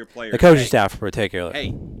tell your players. The coaching staff in particular.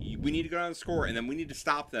 Hey, we need to go down and score, and then we need to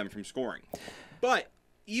stop them from scoring. But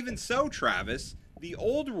even so, Travis, the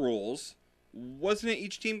old rules, wasn't it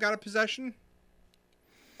each team got a possession?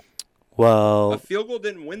 Well, a field goal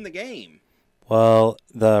didn't win the game. Well,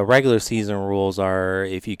 the regular season rules are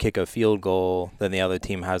if you kick a field goal, then the other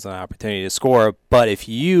team has an opportunity to score. But if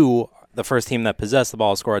you, the first team that possessed the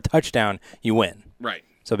ball, score a touchdown, you win. Right.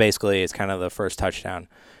 So basically, it's kind of the first touchdown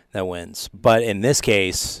that wins. But in this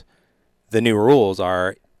case, the new rules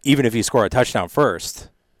are even if you score a touchdown first,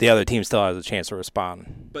 the other team still has a chance to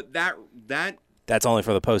respond. But that's only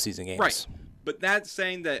for the postseason games. Right. But that's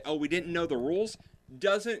saying that, we didn't know the rules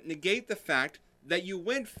doesn't negate the fact that you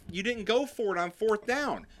didn't go for it on fourth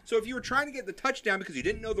down. So if you were trying to get the touchdown because you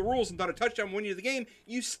didn't know the rules and thought a touchdown would win you the game,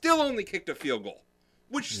 you still only kicked a field goal,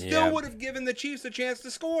 which still would have given the Chiefs a chance to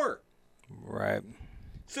score. Right.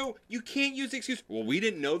 So you can't use the excuse, well, we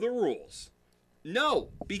didn't know the rules.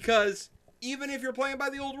 No, because even if you're playing by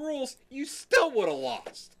the old rules, you still would have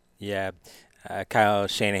lost. Yeah. Kyle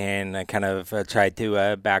Shanahan kind of tried to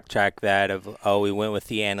backtrack that we went with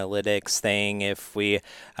the analytics thing. If we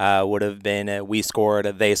would have been, we scored,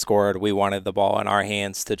 they scored, we wanted the ball in our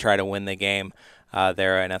hands to try to win the game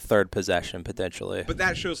there in a third possession potentially. But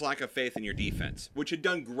that shows lack of faith in your defense, which had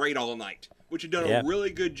done great all night, which had done a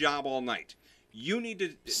really good job all night. You need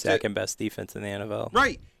to... Second best defense in the NFL.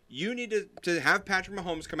 Right. You need to have Patrick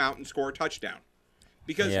Mahomes come out and score a touchdown.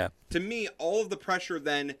 Because to me, all of the pressure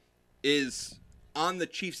then is on the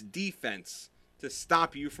Chiefs' defense to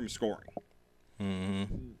stop you from scoring.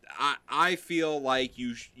 I feel like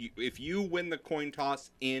if you win the coin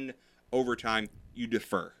toss in overtime, you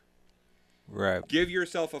defer. Right. Give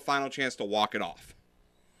yourself a final chance to walk it off.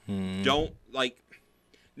 Don't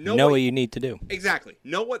know what you need to do. Exactly.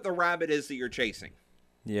 Know what the rabbit is that you're chasing.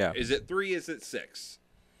 Yeah. Is it 3? Is it 6?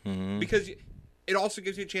 Because it also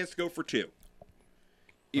gives you a chance to go for 2.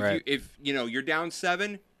 If you're down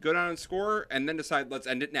 7, go down and score, and then decide let's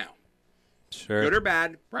end it now. Sure. Good or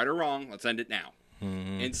bad, right or wrong, let's end it now.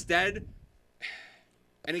 Instead,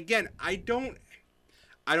 and again, I don't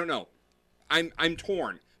know. I'm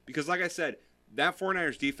torn because, like I said, that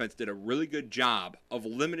 49ers defense did a really good job of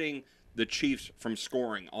limiting the Chiefs from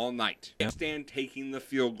scoring all night. I understand taking the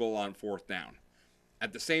field goal on 4th down.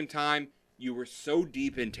 At the same time, you were so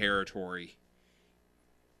deep in territory.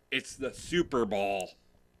 It's the Super Bowl.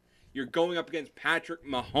 You're going up against Patrick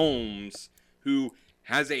Mahomes, who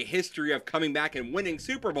has a history of coming back and winning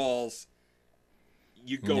Super Bowls.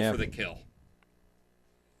 You go for the kill.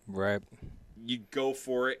 Right. You go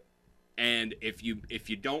for it, and if you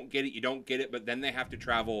don't get it, you don't get it, but then they have to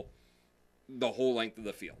travel the whole length of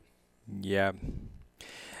the field. Yeah.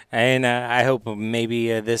 And I hope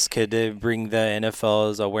maybe this could bring the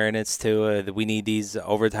NFL's awareness to that we need these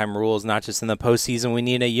overtime rules, not just in the postseason. We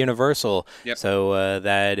need a universal so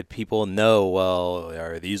that people know, well,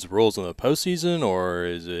 are these rules in the postseason or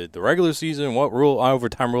is it the regular season? What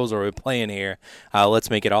overtime rules are we playing here? Let's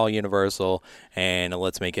make it all universal, and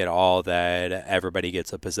let's make it all that everybody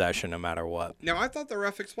gets a possession no matter what. Now, I thought the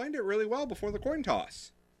ref explained it really well before the coin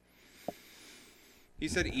toss. He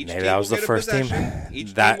said each team will get a possession.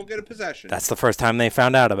 Each team will get a possession. That's the first time they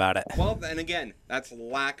found out about it. Well, and again, that's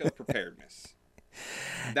lack of preparedness.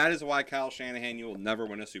 That is why Kyle Shanahan, you will never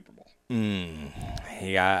win a Super Bowl.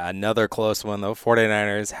 Yeah, another close one, though.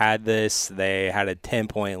 49ers had this. They had a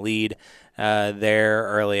 10-point lead there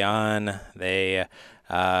early on. They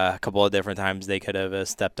a couple of different times they could have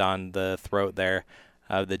stepped on the throat there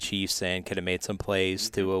of the Chiefs and could have made some plays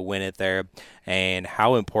to win it there. And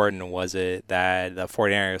how important was it that the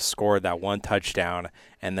 49ers scored that one touchdown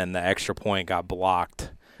and then the extra point got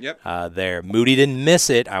blocked there? Moody didn't miss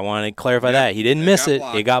it. I want to clarify that. He didn't miss it.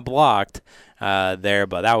 It got blocked there,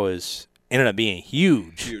 but that ended up being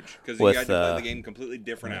huge. Huge, because you had to play the game completely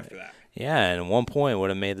different after that. Yeah, and 1 point would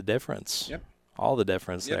have made the difference. Yep. All the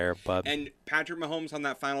difference there. And Patrick Mahomes on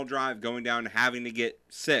that final drive going down and having to get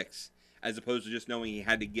 6, as opposed to just knowing he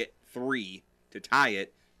had to get 3 to tie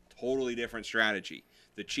it, totally different strategy.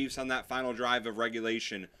 The Chiefs on that final drive of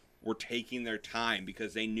regulation were taking their time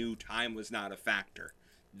because they knew time was not a factor.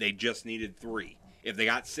 They just needed 3. If they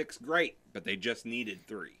got 6, great, but they just needed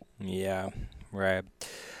 3. Yeah, right.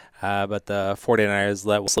 But the 49ers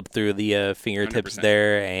let slip through the fingertips 100%.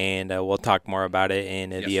 There, and we'll talk more about it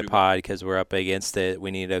in the pod because we're up against it.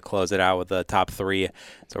 We need to close it out with the top 3.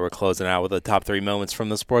 So we're closing out with the top 3 moments from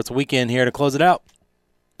the sports weekend here to close it out.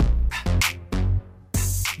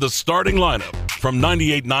 The starting lineup from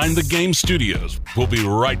 98.9 The Game Studios. We'll be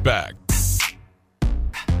right back.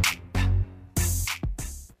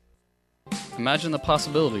 Imagine the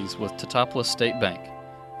possibilities with Teutopolis State Bank.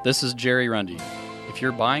 This is Jerry Rundy. If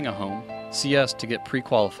you're buying a home, see us to get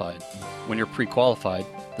pre-qualified. When you're pre-qualified,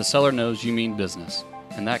 the seller knows you mean business,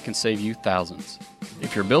 and that can save you thousands.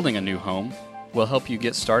 If you're building a new home, we'll help you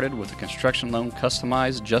get started with a construction loan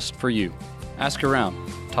customized just for you. Ask around,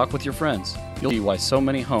 talk with your friends. You'll see why so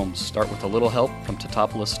many homes start with a little help from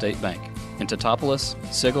Teutopolis State Bank. In Teutopolis,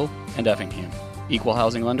 Sigel, and Effingham. Equal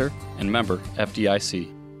housing lender and member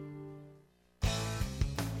FDIC.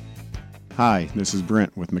 Hi, this is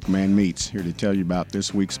Brent with McMahon Meats, here to tell you about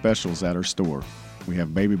this week's specials at our store. We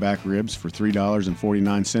have baby back ribs for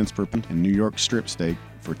 $3.49 per pound and New York strip steak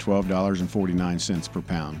for $12.49 per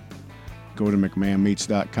pound. Go to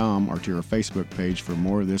McMahonMeats.com or to our Facebook page for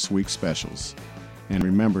more of this week's specials. And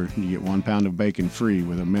remember, you get 1 pound of bacon free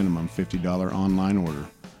with a minimum $50 online order.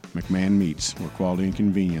 McMahon Meats, where quality and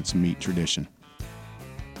convenience meet tradition.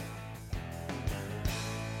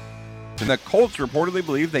 The Colts reportedly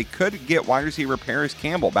believe they could get wide receiver Paris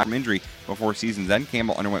Campbell back from injury before season's end.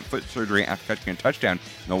 Campbell underwent foot surgery after catching a touchdown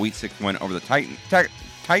in the Week 6 win over the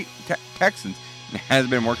Texans and has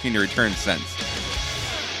been working to return since.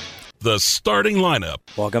 The starting lineup.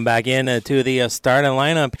 Welcome back in to the starting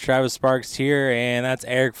lineup. Travis Sparks here, and that's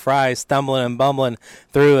Eric Fry stumbling and bumbling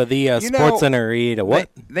through the Sports Center read.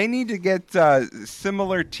 What? They need to get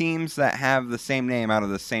similar teams that have the same name out of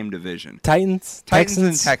the same division. Titans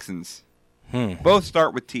and Texans. Both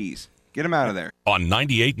start with T's. Get them out of there. On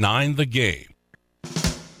 98.9 The Game.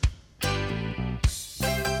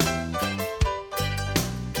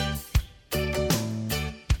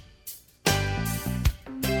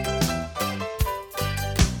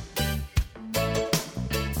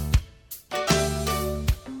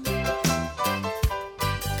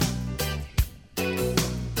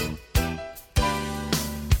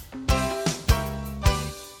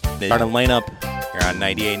 Starting lineup here on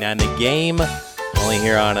 98.9 The Game. Only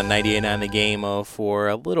here on a 98.9 The Game for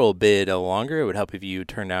a little bit longer. It would help if you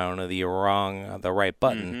turn down the right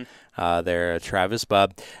button there, Travis.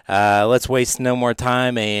 But let's waste no more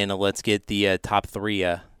time and let's get the top three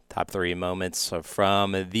moments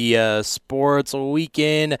from the sports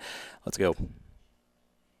weekend. Let's go.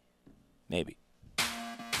 Maybe.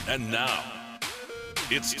 And now,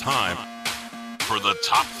 it's time for the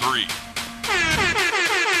top three.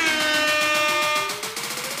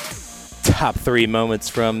 Top three moments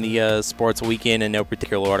from the sports weekend in no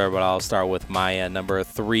particular order, but I'll start with my number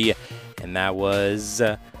 3, and that was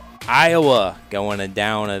Iowa going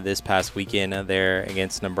down this past weekend there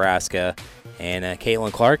against Nebraska. And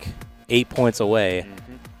Caitlin Clark, 8 points away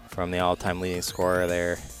from the all-time leading scorer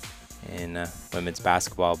there in women's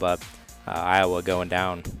basketball, but Iowa going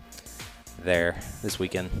down there this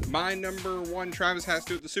weekend. My number 1, Travis, has to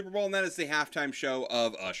do with the Super Bowl, and that is the halftime show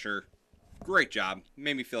of Usher. Great job.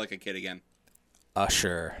 Made me feel like a kid again.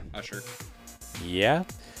 Usher. Yeah.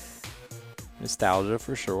 Nostalgia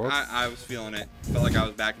for sure. I was feeling it. Felt like I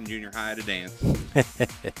was back in junior high to dance.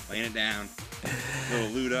 Laying it down. Little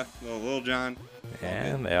Luda, little John.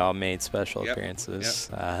 Yeah, they all made special appearances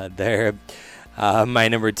there. My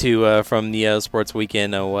number 2 from the sports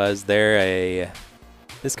weekend was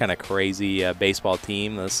this kind of crazy baseball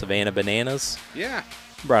team, the Savannah Bananas. Yeah.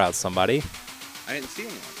 Brought out somebody. I didn't see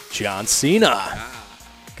anyone. John Cena.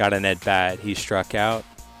 Got an at-bat. He struck out.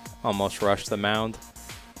 Almost rushed the mound.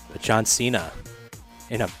 But John Cena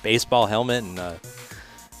in a baseball helmet and a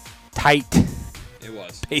tight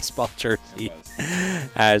baseball jersey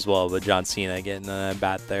as well. But John Cena getting an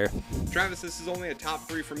at-bat there. Travis, this is only a top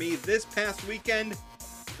 3 for me. This past weekend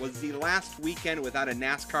was the last weekend without a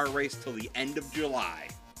NASCAR race till the end of July.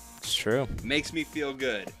 It's true. Makes me feel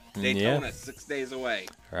good. Daytona, 6 days away.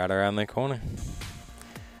 Right around the corner.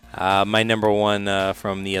 My number 1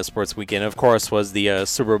 from the sports weekend, of course, was the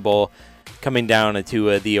Super Bowl coming down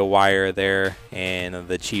to the wire there, and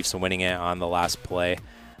the Chiefs winning it on the last play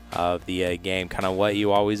of the game. Kind of what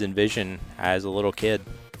you always envision as a little kid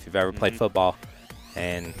if you've ever played football.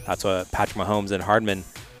 And that's what Patrick Mahomes and Hardman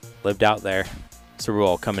lived out there. Super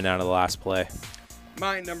Bowl coming down to the last play.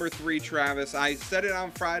 My number 3, Travis. I said it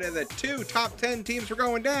on Friday that 2 top 10 teams were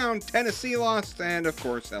going down. Tennessee lost, and of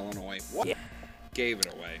course Illinois. What? Yeah. Gave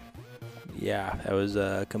it away. Yeah, that was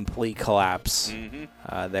a complete collapse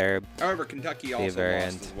there. However, Kentucky also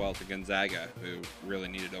lost as well to Gonzaga, who really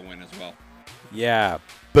needed a win as well. Yeah,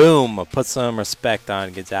 boom. Put some respect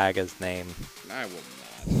on Gonzaga's name. I will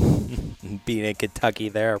not. Beating Kentucky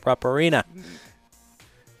there at Rupp Arena.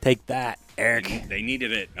 Take that, Eric. They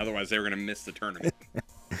needed it. Otherwise, they were going to miss the tournament.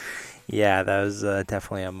 Yeah, that was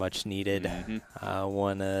definitely a much-needed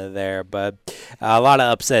one there. But a lot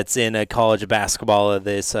of upsets in college basketball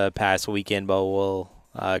this past weekend, but we'll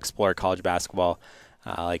explore college basketball,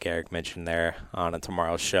 like Eric mentioned there, on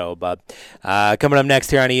tomorrow's show. But coming up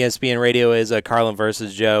next here on ESPN Radio is Carlin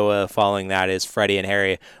versus Joe. Following that is Freddie and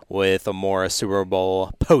Harry with a more Super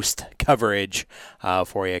Bowl post-coverage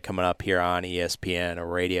for you coming up here on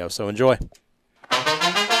ESPN Radio. So enjoy.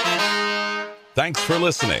 Thanks for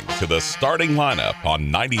listening to the starting lineup on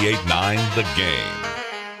 98.9 The Game.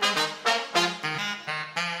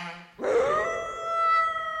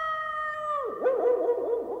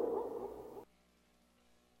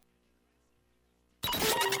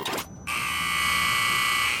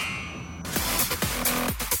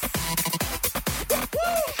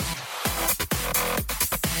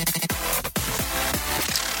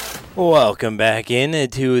 Welcome back in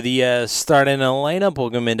to the starting lineup.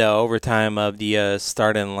 Welcome into overtime of the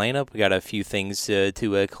starting lineup. We got a few things to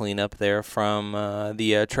clean up there from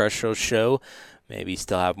the terrestrial show. Maybe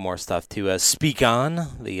still have more stuff to speak on.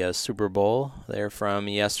 The Super Bowl there from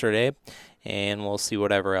yesterday. And we'll see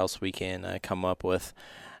whatever else we can come up with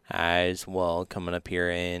as well coming up here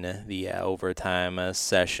in the overtime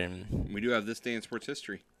session. We do have This Day in Sports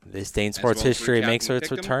History. This Day in Sports History makes its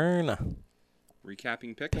return.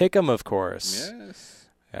 Recapping Pick'em. Pick'em, of course. Yes.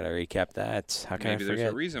 Got to recap that. How can I forget? Maybe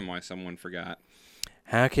there's a reason why someone forgot.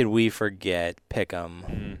 How could we forget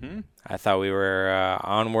Pick'em? I thought we were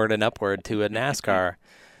onward and upward to a NASCAR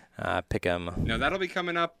Pick'em. No, that'll be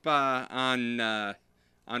coming up on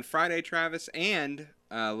Friday, Travis, and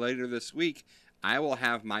later this week. I will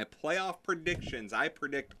have my playoff predictions. I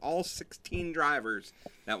predict all 16 drivers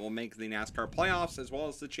that will make the NASCAR playoffs as well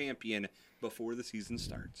as the champion before the season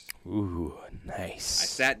starts. Ooh, nice. I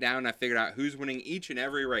sat down and I figured out who's winning each and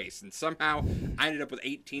every race, and somehow I ended up with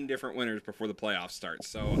 18 different winners before the playoffs starts.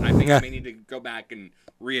 So I think I may need to go back and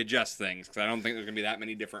readjust things because I don't think there's going to be that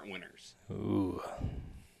many different winners. Ooh.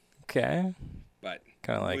 Okay. But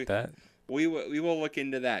kind of like that. We will look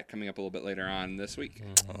into that coming up a little bit later on this week.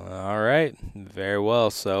 All right. Very well.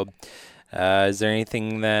 So, is there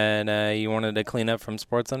anything that you wanted to clean up from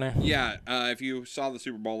SportsCenter? Yeah. If you saw the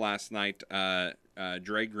Super Bowl last night,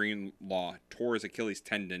 Dre Greenlaw tore his Achilles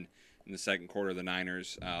tendon in the second quarter. The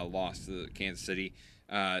Niners lost to Kansas City.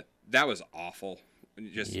 That was awful.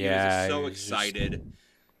 He was so excited,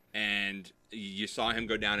 and you saw him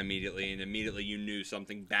go down immediately, and immediately you knew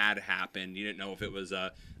something bad happened. You didn't know if it was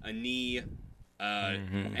a knee,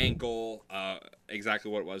 ankle, exactly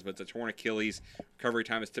what it was, but it's a torn Achilles. Recovery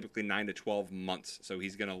time is typically 9 to 12 months, so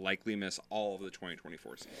he's going to likely miss all of the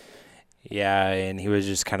 2024 season. Yeah, and he was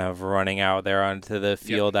just kind of running out there onto the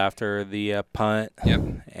field after the punt. Yep.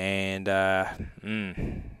 And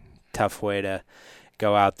tough way to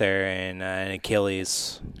go out there and an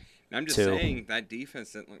Achilles. And I'm just saying that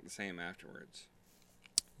defense didn't look the same afterwards.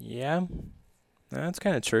 Yeah, that's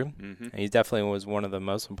kind of true. Mm-hmm. He definitely was one of the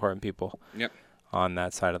most important people on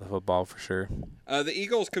that side of the football for sure. The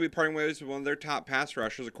Eagles could be parting ways with one of their top pass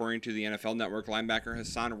rushers, according to the NFL Network. Linebacker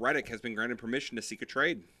Hassan Reddick has been granted permission to seek a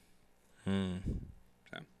trade. So,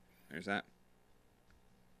 there's that.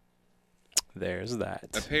 There's that.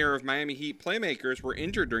 A pair of Miami Heat playmakers were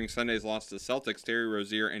injured during Sunday's loss to the Celtics. Terry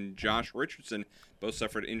Rozier and Josh Richardson both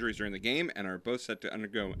suffered injuries during the game and are both set to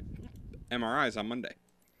undergo MRIs on Monday.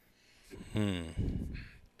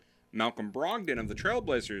 Malcolm Brogdon of the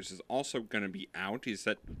Trailblazers is also going to be out. He's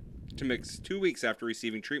set to miss 2 weeks after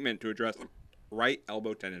receiving treatment to address right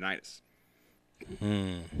elbow tendonitis.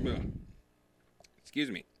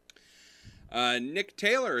 Excuse me. Nick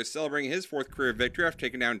Taylor is celebrating his fourth career victory after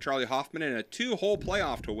taking down Charlie Hoffman in a 2-hole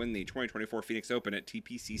playoff to win the 2024 Phoenix Open at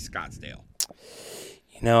TPC Scottsdale.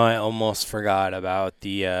 You know, I almost forgot about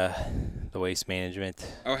the Waste Management.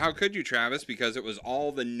 Oh, how could you, Travis? Because it was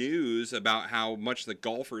all the news about how much the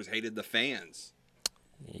golfers hated the fans.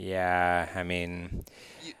 Yeah, I mean,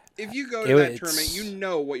 if you go to that tournament, you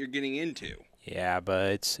know what you're getting into. Yeah,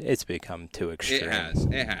 but it's become too extreme.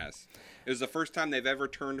 It has. It was the first time they've ever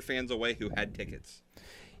turned fans away who had tickets.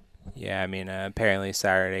 Yeah, I mean, apparently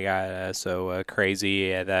Saturday got so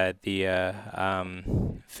crazy that the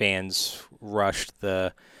fans rushed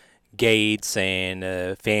the gates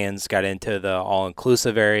and fans got into the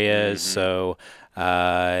all-inclusive areas. So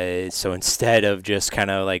instead of just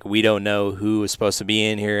kind of like we don't know who is supposed to be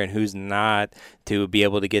in here and who's not, to be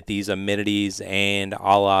able to get these amenities and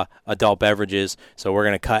a la adult beverages, so we're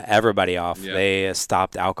going to cut everybody off. Yeah. They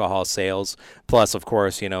stopped alcohol sales. Plus, of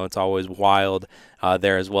course, you know, it's always wild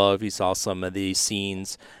there as well. If you saw some of these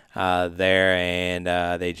scenes there, and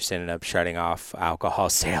they just ended up shutting off alcohol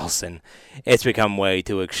sales, and it's become way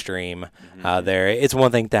too extreme there. It's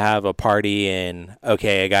one thing to have a party and,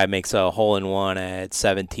 okay, a guy makes a hole-in-one at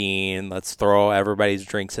 17, let's throw everybody's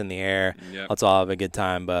drinks in the air, let's all have a good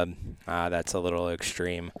time, but that's a little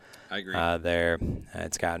extreme. I agree. There.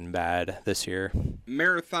 It's gotten bad this year.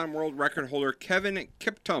 Marathon world record holder Kevin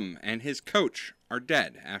Kiptum and his coach are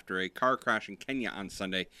dead after a car crash in Kenya on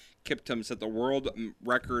Sunday. Kiptum set the world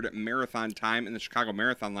record marathon time in the Chicago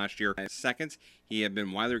Marathon last year in seconds. He had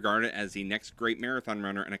been widely regarded as the next great marathon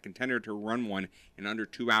runner and a contender to run one in under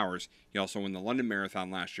 2 hours. He also won the London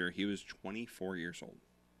Marathon last year. He was 24 years old.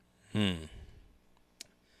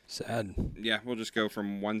 Sad. Yeah, we'll just go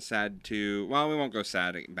from one sad to, well, we won't go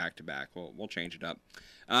sad back to back. We'll change it up.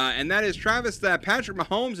 And that is, Travis, that Patrick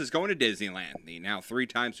Mahomes is going to Disneyland. The now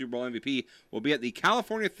 3-time Super Bowl MVP will be at the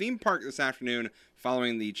California theme park this afternoon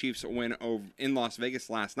following the Chiefs' win in Las Vegas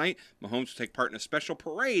last night. Mahomes will take part in a special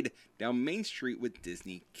parade down Main Street with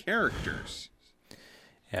Disney characters.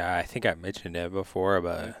 Yeah, I think I mentioned it before,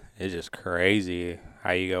 but it's just crazy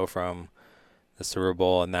how you go from the Super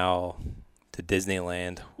Bowl and now to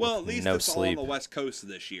Disneyland. Well, at least no it's sleep. all on the West Coast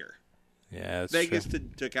this year. Yeah, that's Vegas true.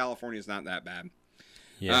 to California is not that bad.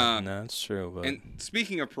 Yeah, no, that's true. But And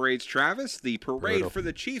speaking of parades, Travis, the parade Brutal. for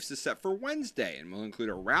the Chiefs is set for Wednesday and will include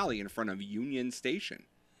a rally in front of Union Station.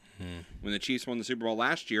 When the Chiefs won the Super Bowl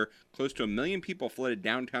last year, close to 1 million people flooded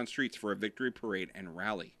downtown streets for a victory parade and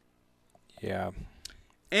rally. Yeah.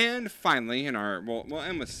 And finally, we'll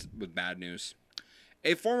end with bad news.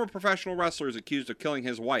 A former professional wrestler is accused of killing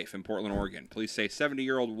his wife in Portland, Oregon. Police say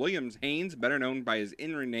 70-year-old Williams Haynes, better known by his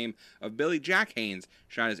in-ring name of Billy Jack Haynes,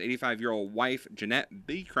 shot his 85-year-old wife, Jeanette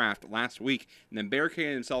Beecraft, last week and then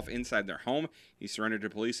barricaded himself inside their home. He surrendered to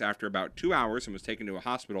police after about 2 hours and was taken to a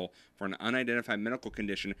hospital for an unidentified medical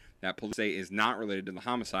condition that police say is not related to the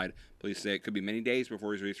homicide. Police say it could be many days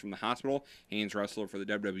before he's released from the hospital. Haynes wrestled for the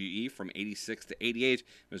WWE from 86 to 88 and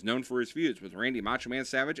was known for his feuds with Randy Macho Man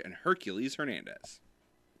Savage and Hercules Hernandez.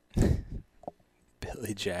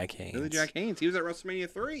 Billy Jack Haynes. Billy Jack Haynes. He was at WrestleMania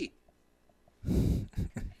 3.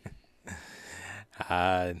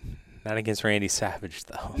 Not against Randy Savage,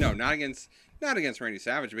 though. No, not against Randy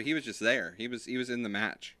Savage, but he was just there. He was in the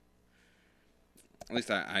match. At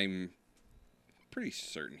least I'm pretty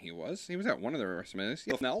certain he was. He was at one of the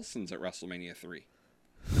WrestleMania. Nelson's at WrestleMania 3.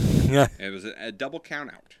 Yeah. It was a double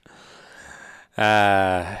count out.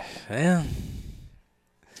 Well,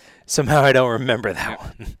 somehow I don't remember that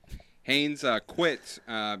one. Haynes quit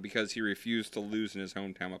because he refused to lose in his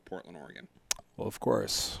hometown of Portland, Oregon. Well, of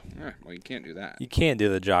course. Well, you can't do that. You can't do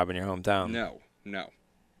the job in your hometown. No.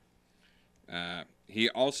 He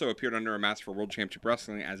also appeared under a mask for World Championship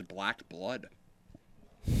Wrestling as Black Blood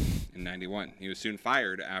in 91. He was soon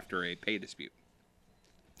fired after a pay dispute.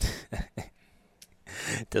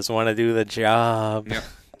 Doesn't want to do the job. Yep.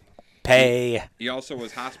 Pay. He also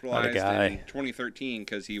was hospitalized in 2013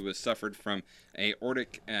 because he was suffered from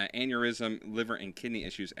aortic aneurysm, liver, and kidney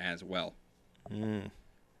issues as well. I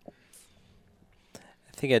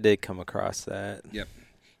think I did come across that. Yep.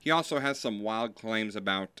 He also has some wild claims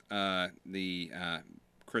about the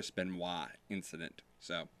Chris Benoit incident.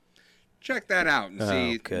 So check that out and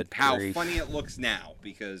see how funny it looks now.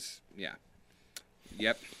 Because, yeah.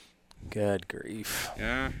 Yep. Good grief.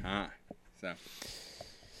 Uh-huh. So,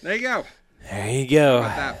 there you go. There you go. How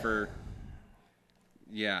about that for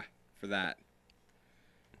that.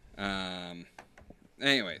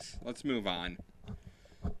 Anyways, let's move on.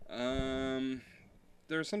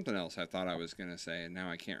 There's something else I thought I was going to say, and now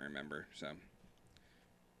I can't remember. So,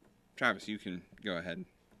 Travis, you can go ahead.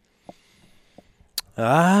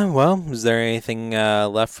 Well, is there anything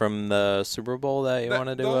left from the Super Bowl that you want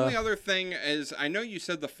to do? The only other thing is, I know you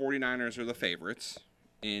said the 49ers are the favorites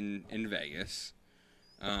in Vegas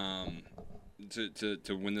to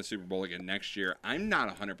win the Super Bowl again next year. I'm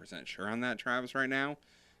not 100% sure on that, Travis, right now.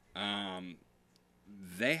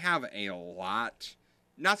 They have a lot.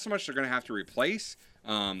 Not so much they're going to have to replace.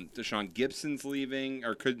 Deshaun Gibson's leaving,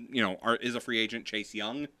 or is a free agent. Chase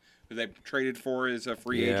Young, who they traded for, is a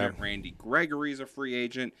free agent. Randy Gregory's a free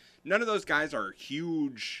agent. None of those guys are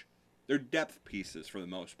huge. They're depth pieces for the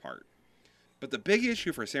most part. But the big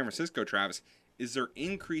issue for San Francisco, Travis, is their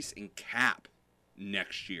increase in cap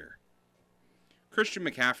next year. Christian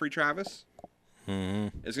McCaffrey, Travis,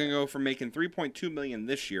 is going to go from making $3.2 million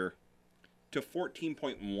this year to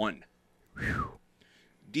 $14.1.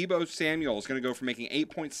 Deebo Samuel is going to go from making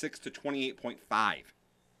 $8.6 to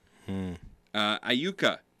 $28.5.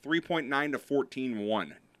 Ayuka, $3.9 to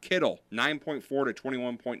 $14.1. Kittle, $9.4 to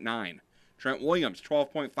 $21.9. Trent Williams,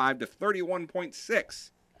 $12.5 to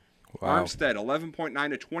 $31.6. Wow. Armstead,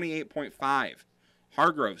 $11.9 to $28.5.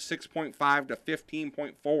 Hargrove, $6.5 to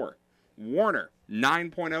 $15.4. Warner,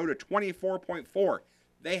 $9.0 to $24.4.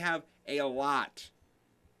 They have a lot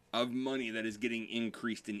of money that is getting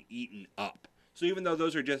increased and eaten up. So even though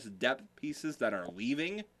those are just depth pieces that are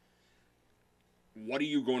leaving, what are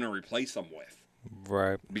you going to replace them with?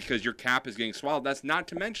 Right. Because your cap is getting swallowed. That's not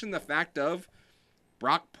to mention the fact of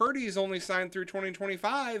Brock Purdy is only signed through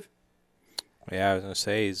 2025. Yeah, I was going to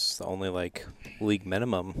say he's only league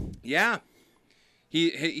minimum. Yeah.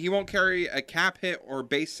 He won't carry a cap hit or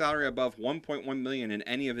base salary above $1.1 million in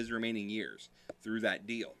any of his remaining years through that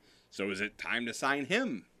deal. So is it time to sign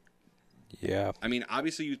him? Yeah. I mean,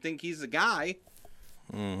 obviously you think he's the guy,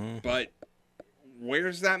 but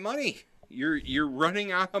where's that money? You're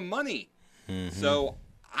running out of money. So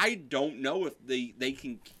I don't know if they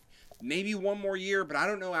can, maybe one more year, but I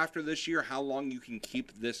don't know after this year how long you can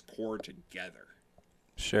keep this core together.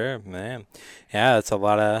 Sure, man. Yeah, it's a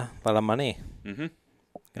lot of money.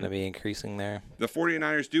 Going to be increasing there. The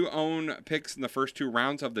 49ers do own picks in the first two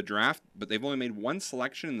rounds of the draft, but they've only made one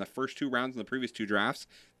selection in the first two rounds in the previous two drafts.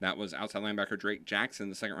 That was outside linebacker Drake Jackson in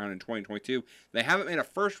the second round in 2022. They haven't made a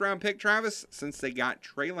first-round pick, Travis, since they got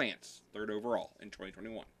Trey Lance, third overall in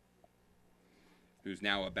 2021, who's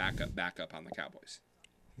now a backup on the Cowboys.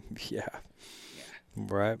 Yeah.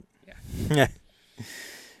 Right. Yeah.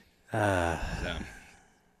 So,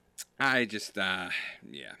 I just, but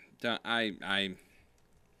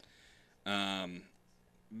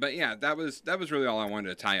yeah, that was really all I wanted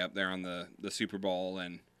to tie up there on the Super Bowl.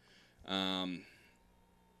 And the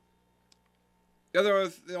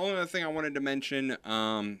only other thing I wanted to mention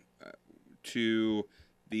to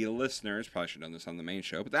the listeners, probably should have done this on the main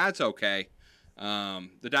show, but that's okay. The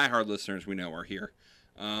diehard listeners we know are here.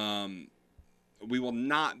 We will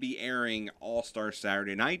not be airing All-Star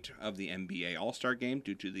Saturday night of the NBA All-Star Game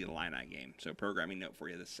due to the Illini game. So programming note for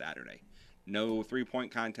you this Saturday. No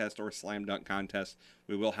three-point contest or slam dunk contest.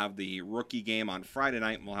 We will have the rookie game on Friday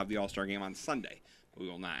night, and we'll have the All-Star game on Sunday. We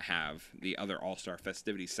will not have the other All-Star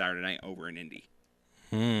festivities Saturday night over in Indy.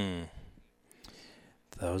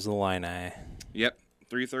 Those are the Illini. Yep,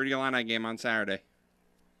 3:30 Illini game on Saturday.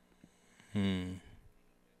 Yeah.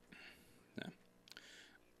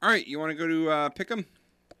 All right, you want to go to pick 'em?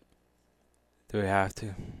 Do we have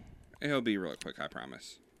to? It'll be real quick, I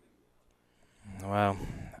promise. Well,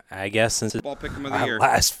 I guess since it's football pick 'em of the our year.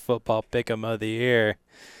 last football pick 'em of the year.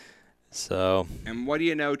 So. And what do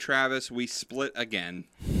you know, Travis? We split again.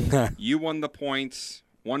 You won the points,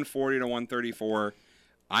 140 to 134.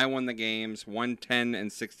 I won the games, 110 and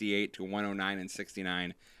 68 to 109 and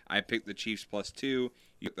 69. I picked the Chiefs +2.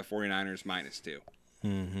 You picked the 49ers -2.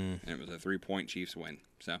 Mm-hmm. And it was a 3-point Chiefs win.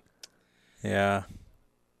 So. Yeah.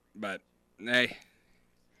 But, hey.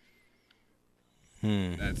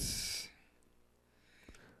 That's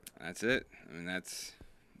it. I mean, that's...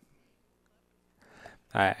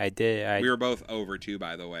 I did. We were both over, too,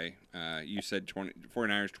 by the way. You said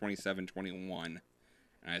 49ers 27-21.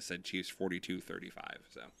 And I said Chiefs 42-35.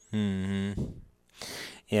 So. Mm-hmm.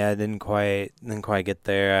 Yeah, I didn't quite get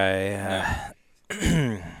there.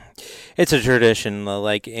 It's a tradition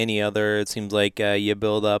like any other. It seems like you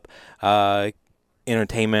build up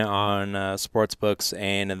entertainment on sports books,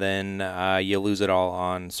 and then you lose it all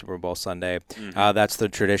on Super Bowl Sunday. Mm-hmm. That's the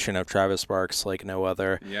tradition of Travis Sparks, like no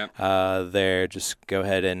other. Yep. There, just go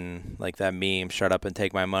ahead and, like that meme, shut up and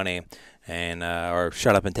take my money, and or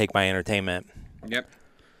shut up and take my entertainment. Yep.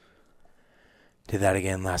 Did that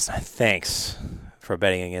again last night. Thanks for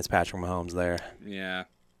betting against Patrick Mahomes there. Yeah.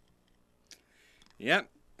 Yep.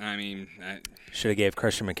 I mean, should have gave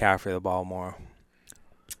Christian McCaffrey the ball more.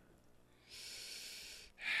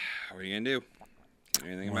 What are you gonna do?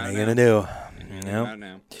 Anything about it? What are you gonna do? About it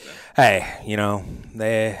now. So. Hey,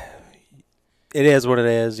 it is what it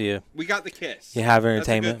is. We got the kiss. You have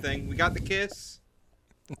entertainment. That's a good thing. We got the kiss.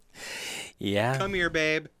 Yeah. Come here,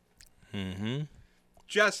 babe. Mm-hmm.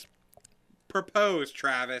 Just propose,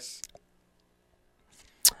 Travis.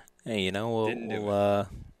 Hey,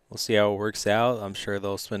 we'll see how it works out. I'm sure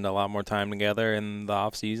they'll spend a lot more time together in the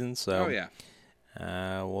off season. So. Oh yeah.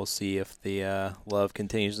 We'll see if the love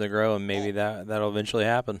continues to grow, and maybe that'll eventually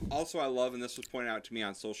happen. Also, I love, and this was pointed out to me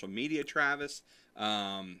on social media, Travis,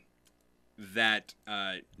 that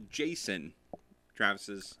Jason,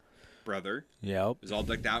 Travis's brother, was all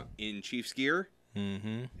decked out in Chiefs gear.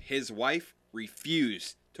 Mm-hmm. His wife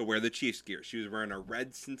refused to wear the Chiefs gear. She was wearing a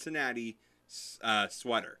red Cincinnati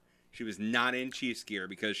sweater. She was not in Chiefs gear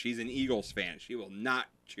because she's an Eagles fan. She will not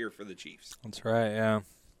cheer for the Chiefs. That's right, yeah.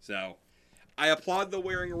 So, I applaud the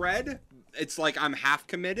wearing red. It's like I'm half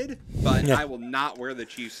committed, but I will not wear the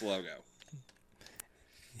Chiefs logo.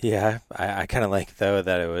 Yeah, I kind of like, though,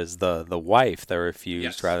 that it was the wife that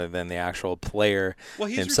refused rather than the actual player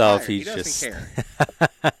himself. Retired. He doesn't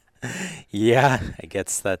care. Yeah, I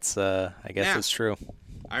guess that's that's true.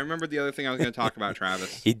 I remember the other thing I was going to talk about,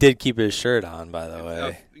 Travis. He did keep his shirt on, by the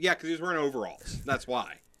way. Yeah, because he was wearing overalls. That's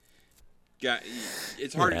why. Yeah,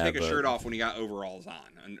 it's hard to take a shirt off when you got overalls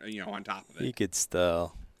on, on top of it. You could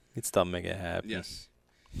still make it happen. Yes.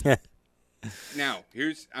 Now,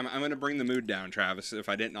 I'm going to bring the mood down, Travis, if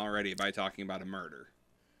I didn't already, by talking about a murder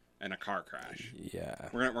and a car crash. Yeah.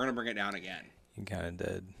 We're gonna bring it down again. You kind of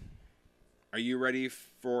did. Are you ready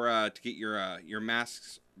for to get your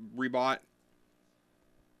masks rebought?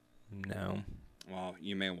 No. Well,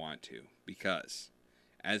 you may want to, because,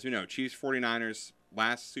 as we know, Chiefs 49ers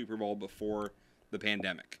last Super Bowl before the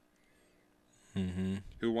pandemic. Mm-hmm.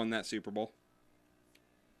 Who won that Super Bowl?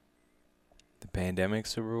 The pandemic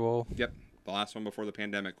Super Bowl? Yep, the last one before the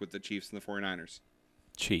pandemic with the Chiefs and the 49ers.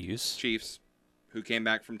 Chiefs. Who came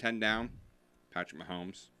back from 10 down? Patrick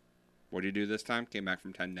Mahomes. What did he do this time? Came back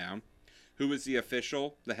from 10 down. Who was the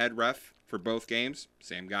official, the head ref for both games?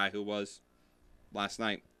 Same guy who was last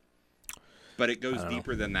night. But it goes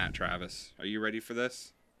deeper than that, Travis. Are you ready for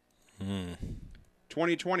this?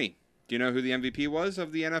 2020. Do you know who the MVP was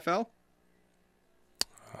of the NFL?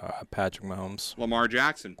 Patrick Mahomes. Lamar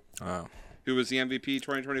Jackson. Oh. Who was the MVP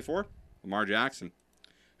 2024? Lamar Jackson.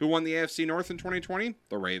 Who won the AFC North in 2020?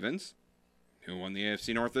 The Ravens. Who won the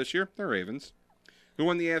AFC North this year? The Ravens. Who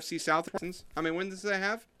won the AFC South? How many wins did they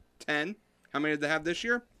have? 10. How many did they have this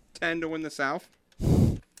year? 10 to win the South.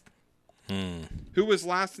 Who was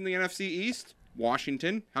last in the NFC East?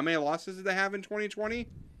 Washington. How many losses did they have in 2020?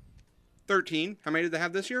 13. How many did they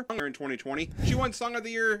have this year? In 2020. She won Song of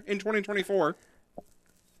the Year in 2024.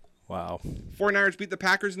 Wow. 49ers beat the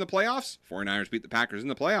Packers in the playoffs. 49ers beat the Packers in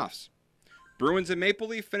the playoffs. Bruins and Maple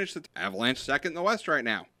Leaf finished the Avalanche second in the West right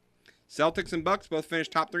now. Celtics and Bucks both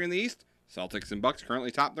finished top 3 in the East. Celtics and Bucks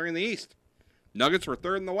currently top 3 in the East. Nuggets were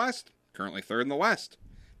third in the West. Currently third in the West.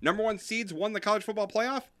 Number 1 seeds won the college football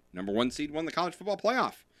playoff. Number 1 seed won the college football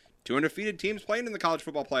playoff. 2 undefeated teams played in the college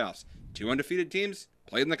football playoffs. 2 undefeated teams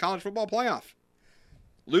played in the college football playoff.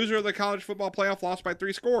 Loser of the college football playoff lost by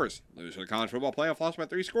 3 scores. Loser of the college football playoff lost by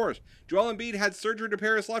 3 scores. Joel Embiid had surgery to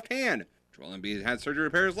repair his left hand. Joel Embiid had surgery to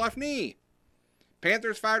repair his left knee.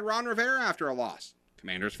 Panthers fired Ron Rivera after a loss.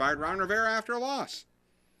 Commanders fired Ron Rivera after a loss.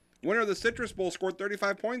 Winner of the Citrus Bowl scored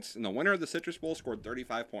 35 points, and the winner of the Citrus Bowl scored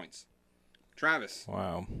 35 points. Travis.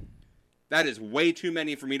 Wow. That is way too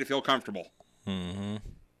many for me to feel comfortable. Mm-hmm.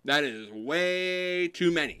 That is way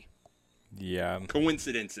too many. Yeah.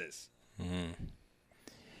 Coincidences. Mm-hmm.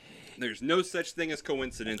 There's no such thing as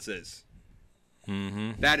coincidences.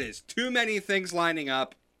 Mm-hmm. That is too many things lining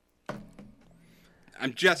up.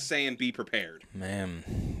 I'm just saying, be prepared. Man.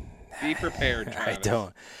 Be prepared,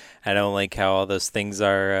 Travis. I don't like how all those things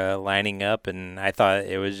are lining up, and I thought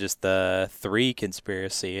it was just the 3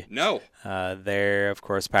 conspiracy. No. There, of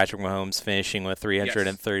course, Patrick Mahomes finishing with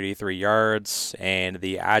 333 yards, and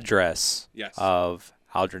the address of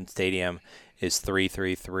Aldrin Stadium is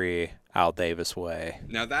 333 Al Davis Way.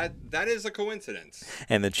 Now, that is a coincidence.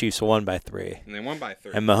 And the Chiefs won by 3. And they won by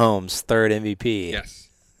 3. And Mahomes, 3rd MVP. Yes.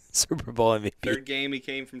 Super Bowl MVP. 3rd game he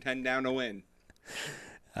came from 10 down to win.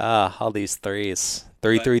 All these 3s.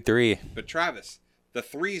 333. But Travis, the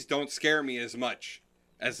 3s don't scare me as much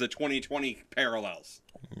as the 2020 parallels.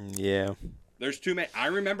 Yeah. There's too many. I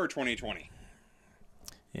remember 2020.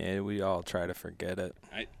 Yeah, we all try to forget it.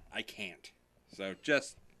 I can't. So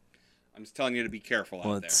I'm just telling you to be careful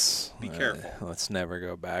out there. Be careful. Let's never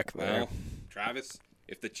go back there. Well, Travis,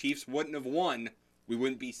 if the Chiefs wouldn't have won, we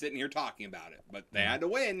wouldn't be sitting here talking about it. But they had to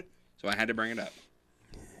win, so I had to bring it up.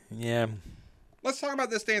 Yeah. Let's talk about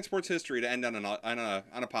this day in sports history to end on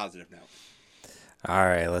a positive note. All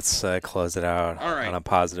right, let's close it out on a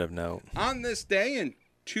positive note. On this day in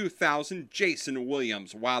 2000, Jason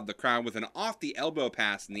Williams wowed the crowd with an off-the-elbow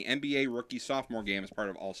pass in the NBA rookie-sophomore game as part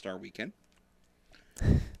of All-Star Weekend.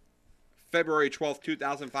 February 12,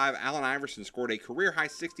 2005, Allen Iverson scored a career-high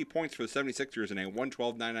 60 points for the 76ers in a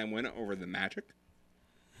 112-99 win over the Magic.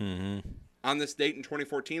 Mm-hmm. On this date in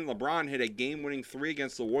 2014, LeBron hit a game-winning 3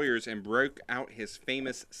 against the Warriors and broke out his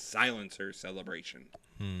famous silencer celebration.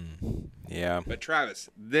 Yeah. But Travis,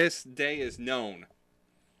 this day is known.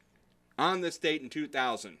 On this date in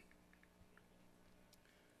 2000,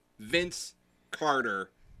 Vince Carter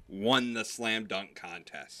won the slam dunk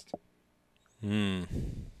contest.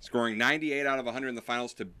 Scoring 98 out of 100 in the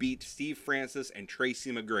finals to beat Steve Francis and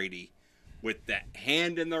Tracy McGrady with the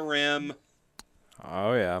hand in the rim.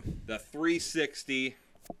 Oh, yeah. The 360.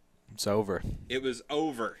 It's over. It was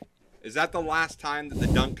over. Is that the last time that the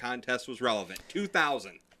dunk contest was relevant?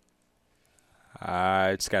 2000.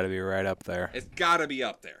 It's got to be right up there. It's got to be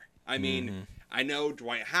up there. I mean, I know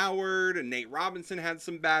Dwight Howard and Nate Robinson had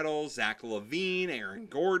some battles. Zach LaVine, Aaron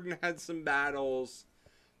Gordon had some battles.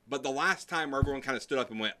 But the last time where everyone kind of stood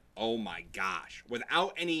up and went, oh my gosh.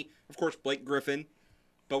 Without any, of course, Blake Griffin,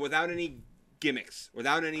 but without any gimmicks,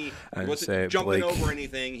 without any, he wasn't jumping over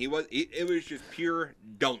anything. It was just pure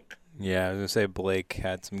dunk. Yeah, I was going to say Blake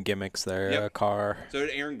had some gimmicks there, a car. So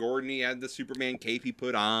did Aaron Gordon. He had the Superman cape he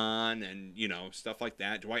put on and, stuff like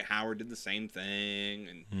that. Dwight Howard did the same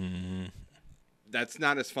thing. And that's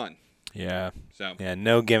not as fun. Yeah. So yeah,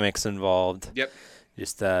 no gimmicks involved. Yep.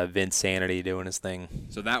 Just Vince Sanity doing his thing.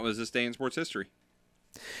 So that was this day in sports history.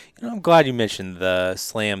 I'm glad you mentioned the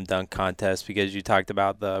slam dunk contest because you talked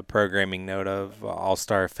about the programming note of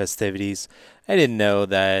All-Star festivities. I didn't know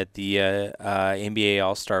that the NBA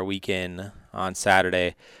All-Star Weekend on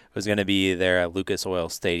Saturday was going to be there at Lucas Oil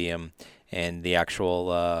Stadium, and the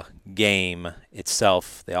actual game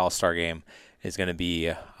itself, the All-Star game, is going to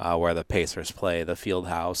be where the Pacers play, the Field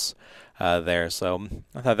House there. So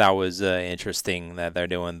I thought that was interesting that they're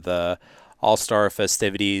doing the All-Star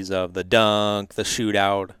festivities of the dunk, the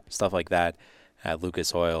shootout, stuff like that at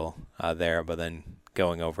Lucas Oil there, but then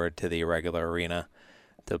going over to the regular arena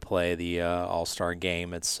to play the All-Star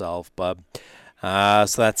game itself. But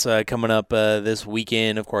so that's coming up this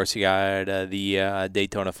weekend. Of course, you got the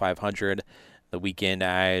Daytona 500 the weekend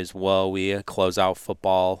as well. We close out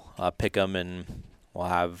football, pick 'em, and we'll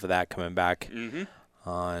have that coming back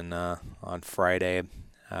on Friday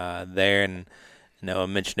there. And I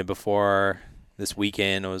mentioned it before, this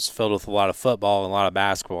weekend was filled with a lot of football and a lot of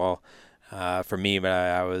basketball for me, but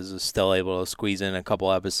I was still able to squeeze in a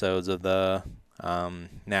couple episodes of the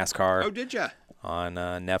NASCAR. Oh, did ya? On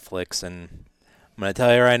Netflix, and I'm going to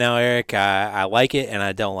tell you right now, Eric, I like it and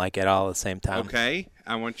I don't like it all at the same time. Okay,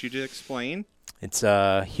 I want you to explain. It's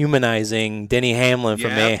humanizing Denny Hamlin for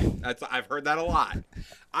me. I've heard that a lot.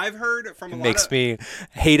 I've heard from a lot of... It makes me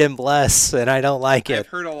hate him less, and I don't like it. I've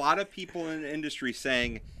heard a lot of people in the industry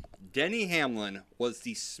saying, Denny Hamlin was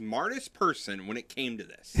the smartest person when it came to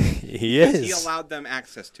this. He is. He allowed them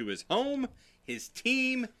access to his home, his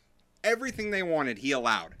team, everything they wanted, he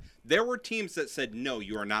allowed. There were teams that said, no,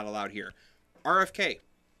 you are not allowed here. RFK,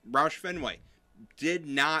 Roush Fenway, did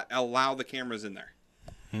not allow the cameras in there.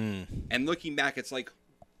 And looking back, it's like,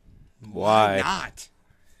 why not?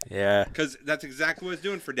 Yeah. Because that's exactly what it's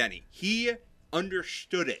doing for Denny. He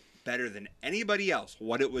understood it better than anybody else,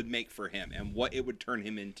 what it would make for him and what it would turn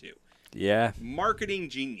him into. Yeah. Marketing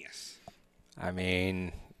genius. I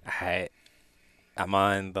mean, I'm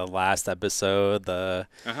on the last episode.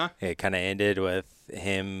 It kind of ended with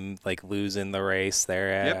him like losing the race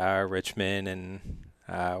there at Richmond and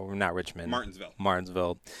not Richmond,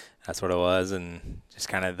 Martinsville. That's what it was, and just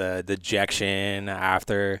kind of the dejection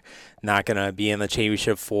after not gonna be in the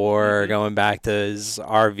championship four, going back to his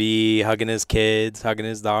RV, hugging his kids, hugging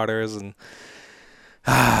his daughters, and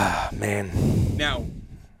man. Now,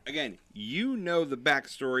 again, you know the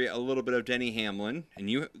backstory a little bit of Denny Hamlin, and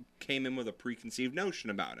you came in with a preconceived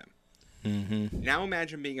notion about him. Now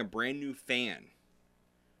imagine being a brand new fan.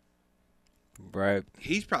 Right.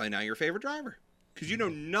 He's probably now your favorite driver because you know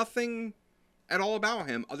nothing at all about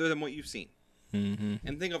him other than what you've seen.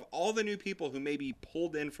 And think of all the new people who may be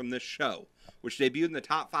pulled in from this show, which debuted in the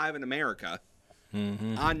top 5 in America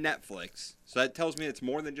on Netflix. So that tells me it's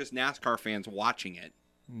more than just NASCAR fans watching it.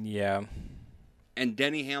 Yeah. And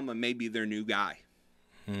Denny Hamlin may be their new guy.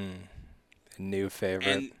 A new favorite.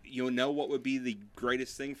 And you'll know what would be the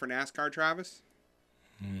greatest thing for NASCAR, Travis?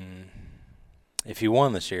 If he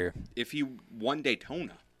won this year. If he won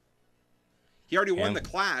Daytona. He already won the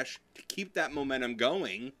Clash to keep that momentum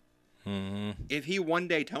going. If he won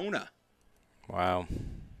Daytona. Wow.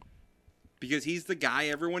 Because he's the guy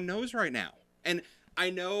everyone knows right now. And I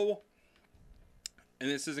know, and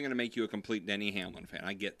this isn't going to make you a complete Denny Hamlin fan.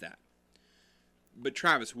 I get that. But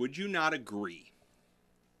Travis, would you not agree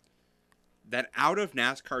that out of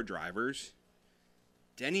NASCAR drivers,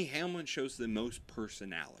 Denny Hamlin shows the most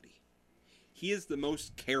personality? He is the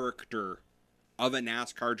most character of a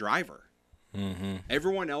NASCAR driver.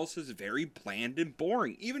 Everyone else is very bland and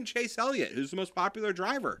boring. Even Chase Elliott, who's the most popular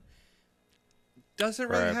driver, doesn't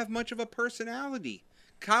really have much of a personality.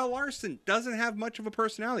 Kyle Larson doesn't have much of a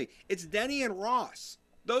personality. It's Denny and Ross.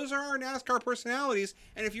 Those are our NASCAR personalities.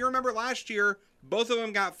 And if you remember last year, both of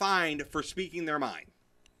them got fined for speaking their mind.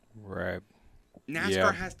 Right.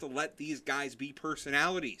 NASCAR has to let these guys be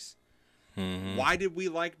personalities. Why did we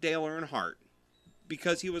like Dale Earnhardt?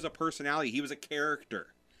 Because he was a personality. He was a character.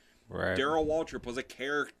 Right. Darrell Waltrip was a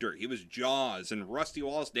character. He was Jaws, and Rusty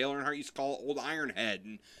Wallace, Dale Earnhardt used to call Old Ironhead.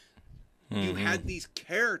 And you had these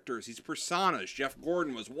characters, these personas. Jeff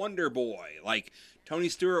Gordon was Wonder Boy. Like, Tony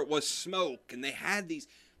Stewart was Smoke. And they had these...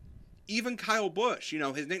 Even Kyle Busch, you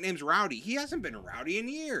know, his nickname's Rowdy. He hasn't been rowdy in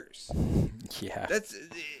years. Yeah.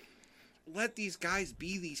 Let these guys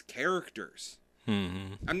be these characters.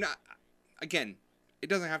 I'm not... Again, it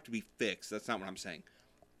doesn't have to be fixed. That's not what I'm saying.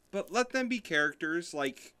 But let them be characters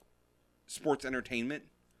like... sports entertainment.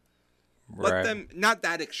 Let them, not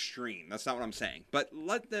that extreme, that's not what I'm saying, but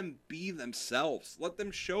let them be themselves. Let them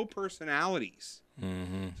show personalities.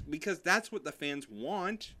 Because that's what the fans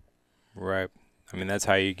want. Right. I mean, that's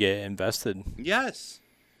how you get invested. Yes.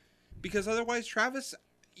 Because otherwise, Travis,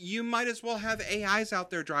 you might as well have AIs out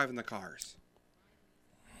there driving the cars.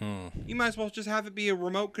 You might as well just have it be a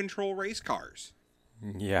remote control race cars.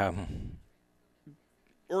 Yeah.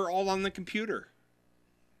 Or all on the computer.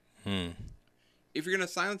 If you're going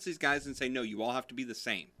to silence these guys and say, no, you all have to be the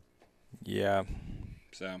same. Yeah.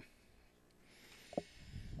 So.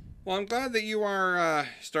 Well, I'm glad that you are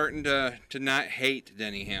starting to not hate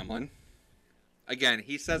Denny Hamlin. Again,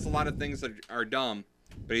 he says a lot of things that are dumb,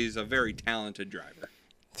 but he's a very talented driver.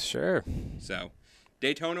 Sure. So,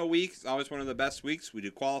 Daytona week is always one of the best weeks. We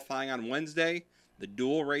do qualifying on Wednesday, the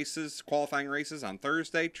dual races, qualifying races on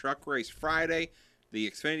Thursday, truck race Friday, the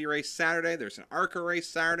Xfinity race Saturday, there's an ARCA race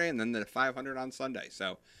Saturday, and then the 500 on Sunday.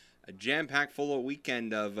 So a jam-packed full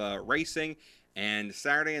weekend of racing, and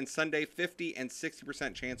Saturday and Sunday, 50 and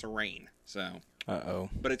 60% chance of rain. So,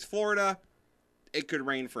 but it's Florida. It could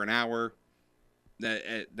rain for an hour.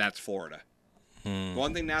 That's Florida.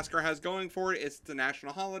 One thing NASCAR has going for it is the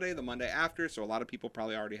national holiday, the Monday after, so a lot of people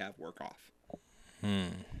probably already have work off.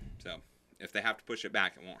 So if they have to push it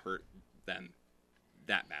back, it won't hurt them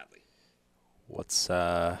that badly. What's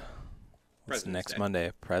next Day.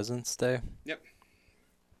 Monday? President's Day? Yep.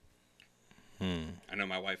 I know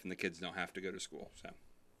my wife and the kids don't have to go to school, so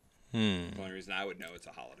the only reason I would know it's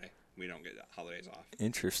a holiday. We don't get holidays off.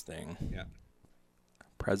 Interesting. Yep.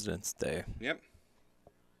 President's Day. Yep.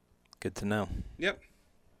 Good to know. Yep.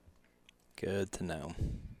 Good to know.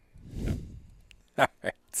 All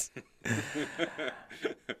right.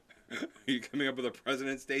 Are you coming up with a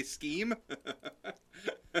President's Day scheme?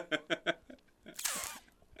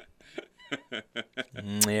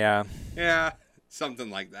 Yeah. Yeah, something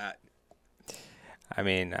like that. I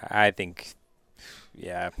mean, I think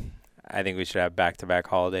we should have back-to-back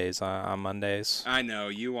holidays on Mondays. I know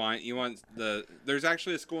you want There's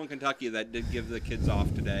actually a school in Kentucky that did give the kids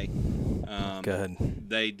off today. Good.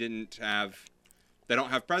 They don't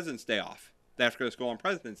have President's Day off. They have to go to school on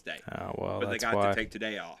President's Day. Oh well, but that's they got why. to take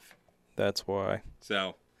today off. That's why.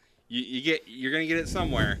 So, you're gonna get it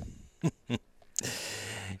somewhere.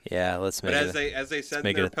 Yeah, let's make it. But as they said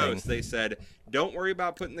in their post, they said, "Don't worry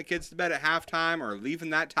about putting the kids to bed at halftime or leaving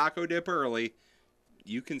that taco dip early.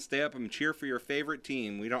 You can stay up and cheer for your favorite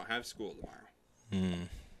team. We don't have school tomorrow."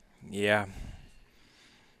 Yeah.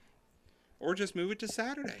 Or just move it to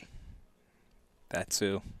Saturday. That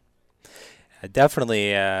too.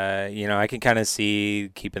 Definitely, I can kind of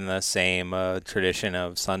see keeping the same tradition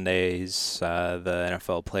of Sundays. The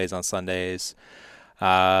NFL plays on Sundays.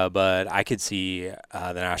 But I could see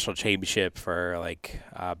the national championship for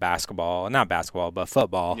basketball, not basketball, but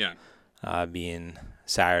football, being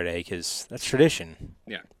Saturday because that's tradition.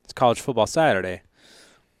 Yeah. It's college football Saturday.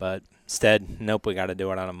 But instead, nope, we got to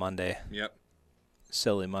do it on a Monday. Yep.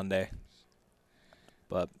 Silly Monday.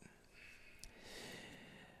 But,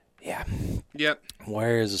 yeah. Yep.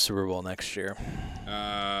 Where is the Super Bowl next year?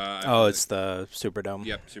 It's the Superdome.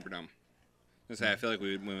 Yep, Superdome. I feel like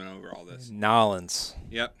we went over all this. New Orleans.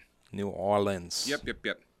 Yep. New Orleans. Yep.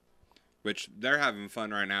 Which they're having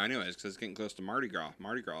fun right now anyways because it's getting close to Mardi Gras.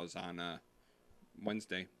 Mardi Gras is on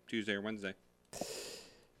Tuesday or Wednesday.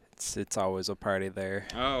 It's always a party there.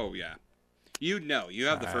 Oh, yeah. You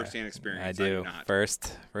have the first-hand experience. I do.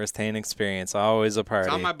 First-hand experience. Always a party.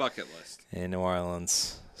 It's on my bucket list. In New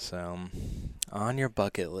Orleans. So, on your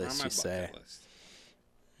bucket list, you say.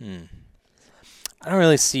 I don't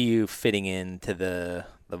really see you fitting into the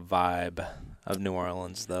vibe of New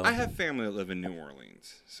Orleans, though. I have family that live in New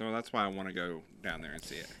Orleans, so that's why I want to go down there and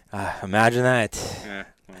see it. Imagine that. Yeah,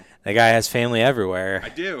 well. That guy has family everywhere. I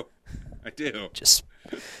do. Just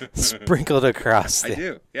sprinkled across. I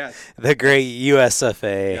do, yes. The great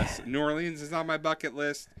USFA. Yes, New Orleans is on my bucket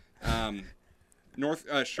list.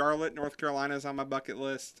 Charlotte, North Carolina is on my bucket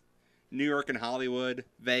list. New York and Hollywood,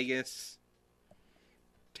 Vegas,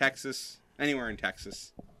 Texas. Anywhere in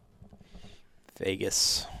Texas.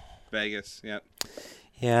 Vegas, yep.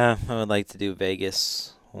 Yeah, I would like to do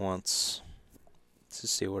Vegas once to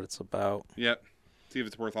see what it's about. Yep. See if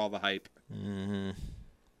it's worth all the hype. Mm-hmm.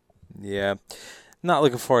 Yeah. Not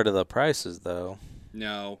looking forward to the prices, though.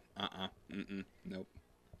 No. Nope.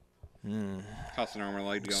 Costs an arm and a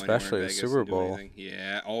leg to go especially anywhere in the Vegas Super Bowl. and do anything.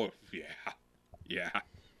 Yeah. Oh, yeah. I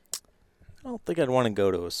don't think I'd want to go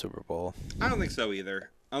to a Super Bowl. I don't think so either.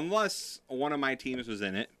 Unless one of my teams was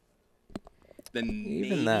in it, then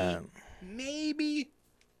maybe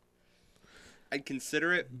I'd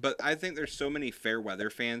consider it. But I think there's so many fair weather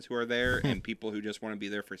fans who are there and people who just want to be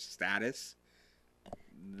there for status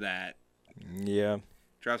that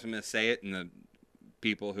Travis, I'm going to say it, and the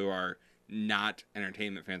people who are not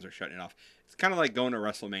entertainment fans are shutting it off. It's kind of like going to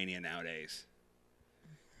WrestleMania nowadays.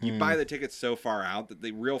 You buy the tickets so far out that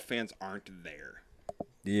the real fans aren't there.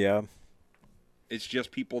 Yeah. It's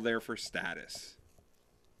just people there for status.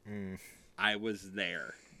 I was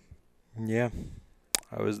there. Yeah.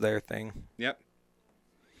 I was there thing. Yep.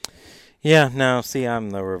 Yeah, no, see, I'm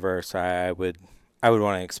the reverse. I would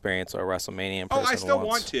want to experience a WrestleMania in person I still once.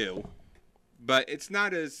 want to. But it's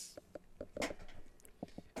not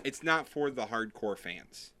for the hardcore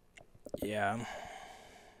fans. Yeah.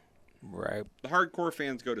 Right. The hardcore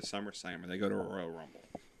fans go to SummerSlam or they go to a Royal Rumble.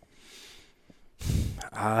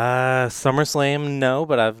 SummerSlam, no,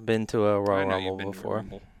 but I've been to a Royal Rumble before.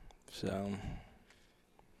 So,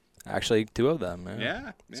 actually, 2 of them.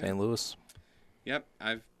 Yeah. St. Louis. Yep,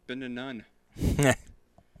 I've been to none.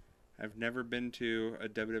 I've never been to a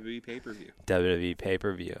WWE pay-per-view. WWE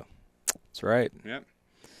pay-per-view. That's right. Yep.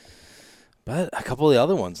 But a couple of the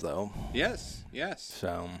other ones, though. Yes.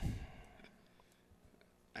 So,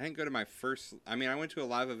 I didn't go to my first... I mean, I went to a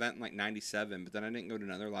live event in 97, but then I didn't go to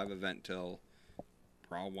another live event till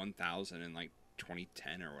Brawl 1000 in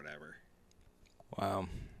 2010 or whatever. Wow.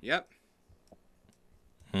 Yep.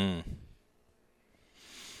 Went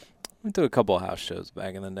to a couple of house shows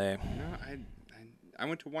back in the day. No, I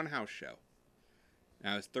went to one house show.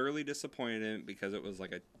 And I was thoroughly disappointed in it because it was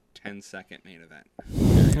like a 10-second main event.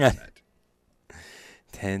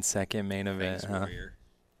 10-second main event, Thanks, huh? Warrior.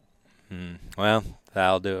 Well,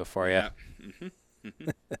 that'll do it for you. Yep.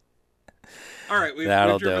 All right, we've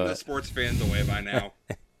driven the sports fans away by now.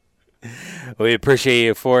 We appreciate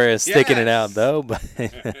you for sticking it out, though. But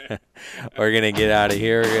we're going to get out of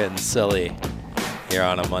here. We're getting silly here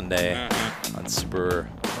on a Monday on Super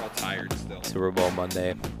Bowl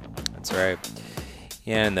Monday. That's right.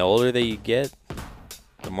 Yeah, and the older that you get,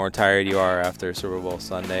 the more tired you are after Super Bowl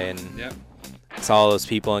Sunday. And it's all those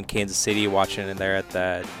people in Kansas City watching it there at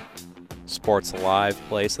that Sports Live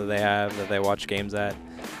place that they have that they watch games at.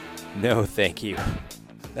 No, thank you.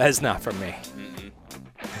 That is not for me.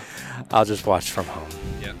 I'll just watch from home.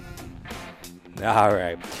 Yep. All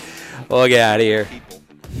right. We'll get out of here.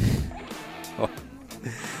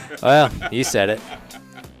 Well, you said it.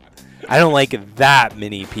 I don't like that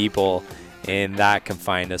many people in that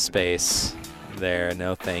confined space there.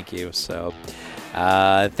 No, thank you. So,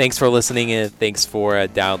 thanks for listening and thanks for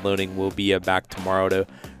downloading. We'll be back tomorrow to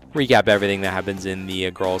recap everything that happens in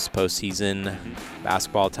the girls' postseason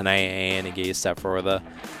basketball tonight and get you set for the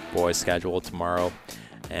boys' schedule tomorrow,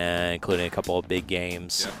 including a couple of big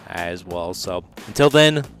games as well. So, until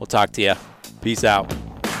then, we'll talk to you. Peace out.